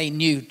creating a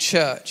new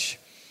church.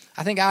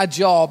 I think our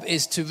job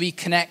is to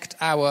reconnect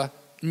our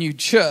new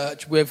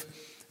church with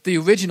the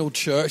original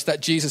church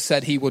that Jesus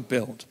said he would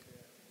build.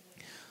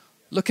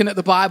 Looking at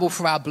the Bible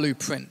for our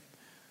blueprint.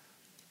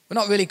 We're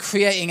not really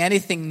creating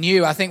anything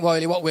new. I think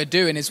really what we're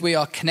doing is we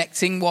are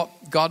connecting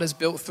what God has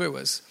built through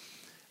us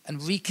and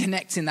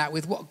reconnecting that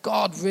with what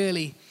God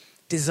really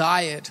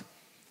desired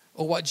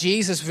or what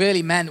Jesus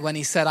really meant when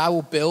he said, I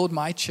will build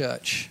my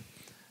church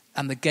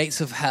and the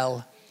gates of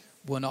hell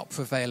will not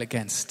prevail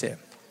against it.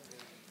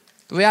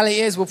 The reality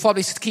is we'll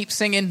probably keep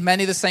singing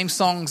many of the same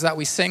songs that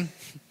we sing.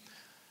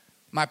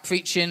 My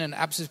preaching and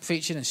Abs'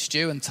 preaching and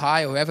Stu and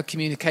Ty, or whoever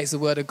communicates the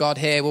word of God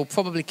here, will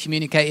probably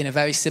communicate in a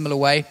very similar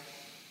way.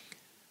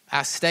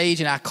 Our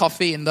stage and our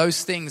coffee and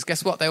those things,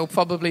 guess what? They will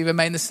probably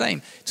remain the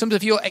same. In terms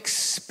of your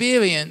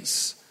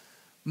experience,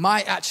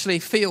 might actually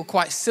feel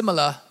quite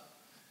similar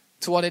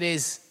to what it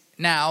is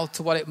now,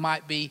 to what it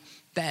might be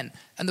then.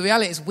 And the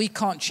reality is we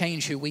can't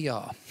change who we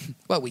are.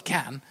 Well, we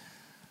can,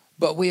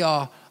 but we've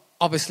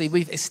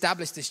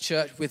established this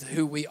church with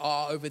who we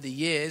are over the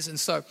years. And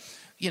so,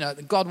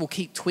 God will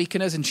keep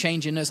tweaking us and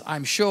changing us,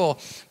 I'm sure.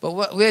 But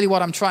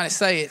what I'm trying to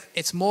say,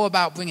 it's more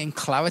about bringing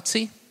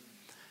clarity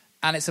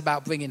and it's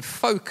about bringing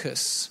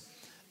focus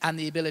and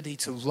the ability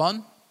to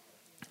run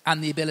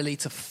and the ability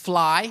to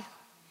fly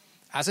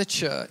as a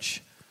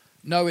church,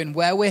 knowing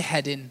where we're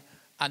heading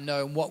and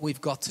knowing what we've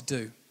got to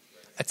do.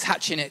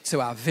 Attaching it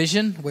to our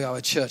vision, we are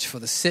a church for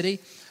the city.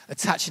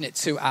 Attaching it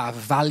to our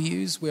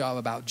values, we are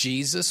about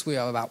Jesus, we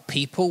are about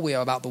people, we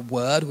are about the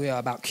word, we are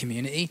about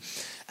community.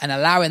 And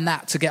allowing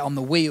that to get on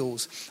the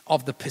wheels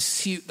of the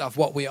pursuit of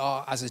what we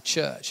are as a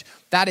church.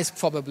 That is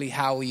probably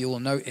how you will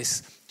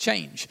notice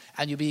change.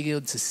 And you'll be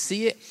able to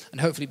see it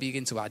and hopefully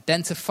begin to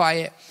identify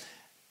it.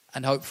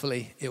 And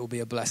hopefully it will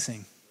be a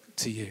blessing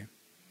to you.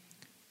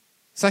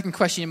 Second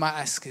question you might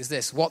ask is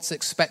this: what's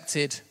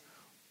expected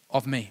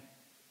of me?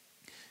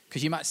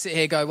 Because you might sit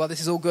here and go, well,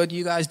 this is all good.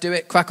 You guys do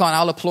it. Crack on.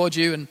 I'll applaud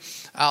you and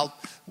I'll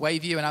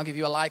wave you and I'll give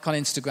you a like on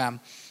Instagram.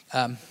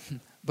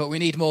 But we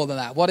need more than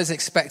that. What is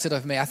expected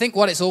of me? I think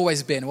what it's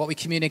always been, what we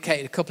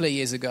communicated a couple of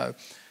years ago,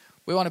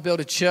 we want to build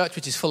a church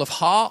which is full of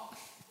heart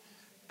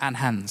and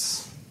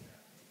hands.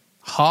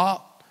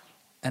 Heart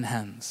and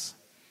hands.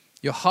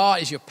 Your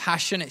heart is your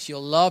passion, it's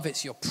your love,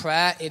 it's your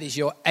prayer, it is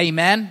your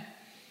amen.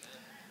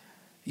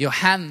 Your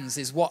hands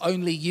is what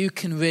only you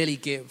can really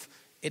give.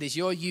 It is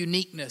your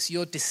uniqueness,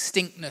 your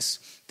distinctness,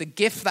 the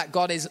gift that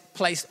God has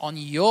placed on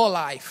your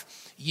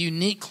life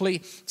uniquely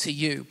to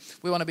you.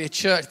 We want to be a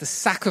church, the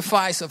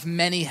sacrifice of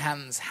many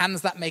hands.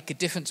 Hands that make a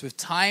difference with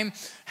time.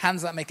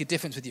 Hands that make a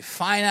difference with your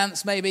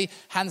finance maybe.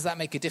 Hands that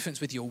make a difference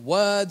with your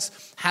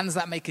words. Hands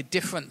that make a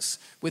difference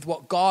with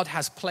what God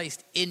has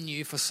placed in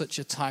you for such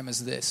a time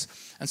as this.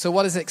 And so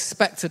what is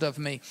expected of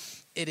me?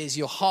 It is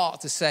your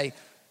heart to say,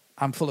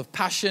 I'm full of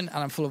passion and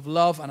I'm full of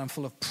love and I'm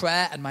full of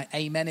prayer and my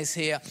amen is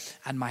here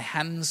and my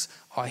hands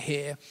are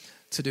here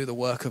to do the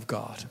work of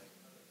God.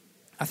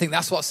 I think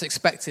that's what's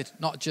expected,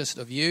 not just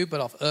of you, but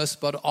of us,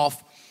 but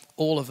of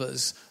all of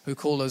us who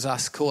call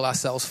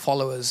ourselves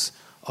followers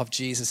of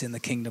Jesus in the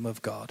kingdom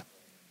of God.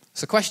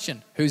 So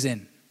question, who's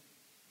in?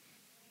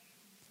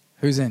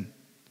 Who's in?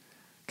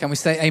 Can we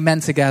say amen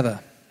together?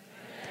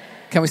 Amen.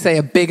 Can we say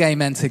a big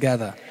amen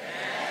together?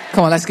 Amen.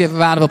 Come on, let's give a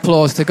round of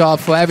applause to God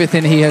for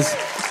everything he has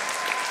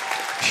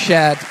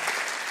shared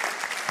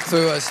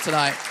through us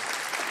tonight.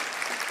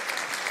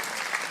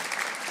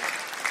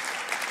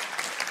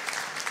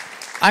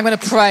 I'm going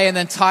to pray and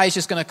then Ty's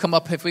just going to come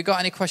up. Have we got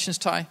any questions,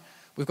 Ty?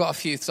 We've got a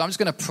few. So I'm just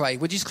going to pray.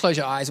 Would you just close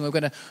your eyes and we're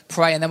going to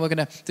pray and then we're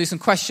going to do some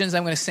questions.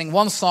 Then we're going to sing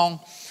one song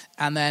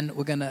and then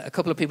a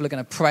couple of people are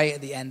going to pray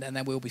at the end and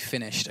then we'll be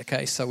finished.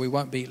 Okay, so we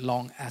won't be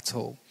long at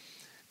all.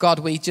 God,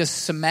 we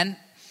just cement,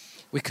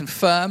 we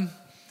confirm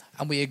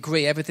and we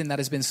agree everything that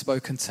has been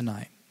spoken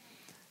tonight.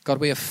 God,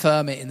 we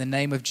affirm it in the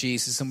name of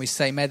Jesus and we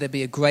say, may there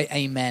be a great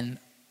amen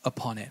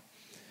upon it.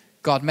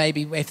 God,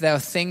 maybe if there are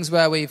things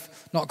where we've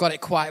not got it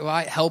quite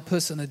right, help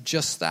us and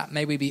adjust that.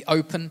 May we be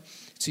open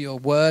to your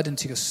word and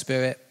to your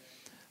spirit.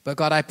 But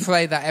God, I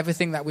pray that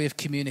everything that we have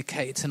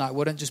communicated tonight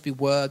wouldn't just be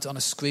words on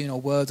a screen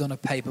or words on a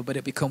paper, but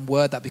it become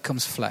word that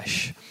becomes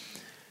flesh.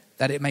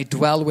 That it may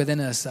dwell within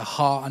us a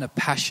heart and a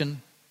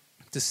passion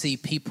to see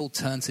people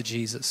turn to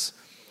Jesus.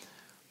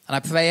 And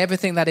I pray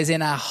everything that is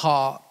in our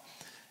heart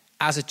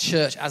as a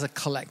church, as a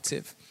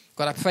collective,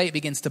 God, I pray it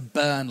begins to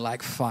burn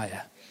like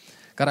fire.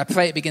 God, I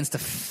pray it begins to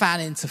fan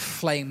into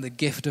flame the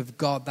gift of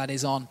God that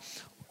is on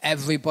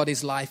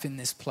everybody's life in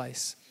this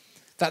place.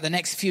 That the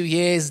next few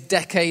years,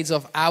 decades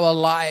of our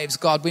lives,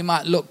 God, we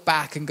might look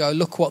back and go,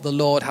 look what the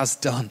Lord has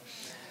done.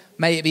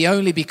 May it be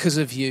only because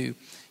of you.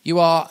 You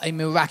are a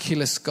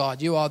miraculous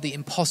God. You are the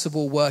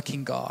impossible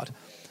working God.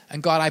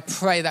 And God, I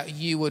pray that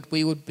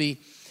we would be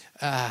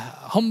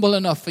humble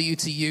enough for you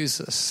to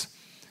use us.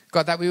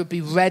 God, that we would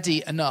be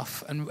ready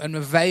enough and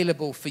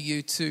available for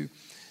you to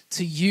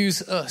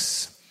use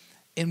us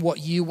in what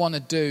you want to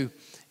do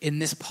in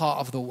this part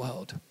of the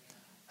world.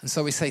 And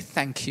so we say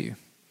thank you.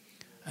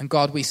 And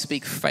God, we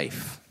speak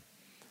faith.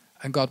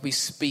 And God, we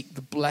speak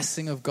the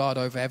blessing of God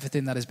over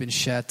everything that has been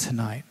shared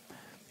tonight.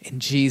 In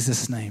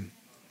Jesus' name.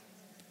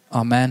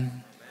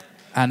 Amen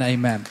and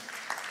amen.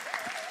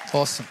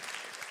 Awesome.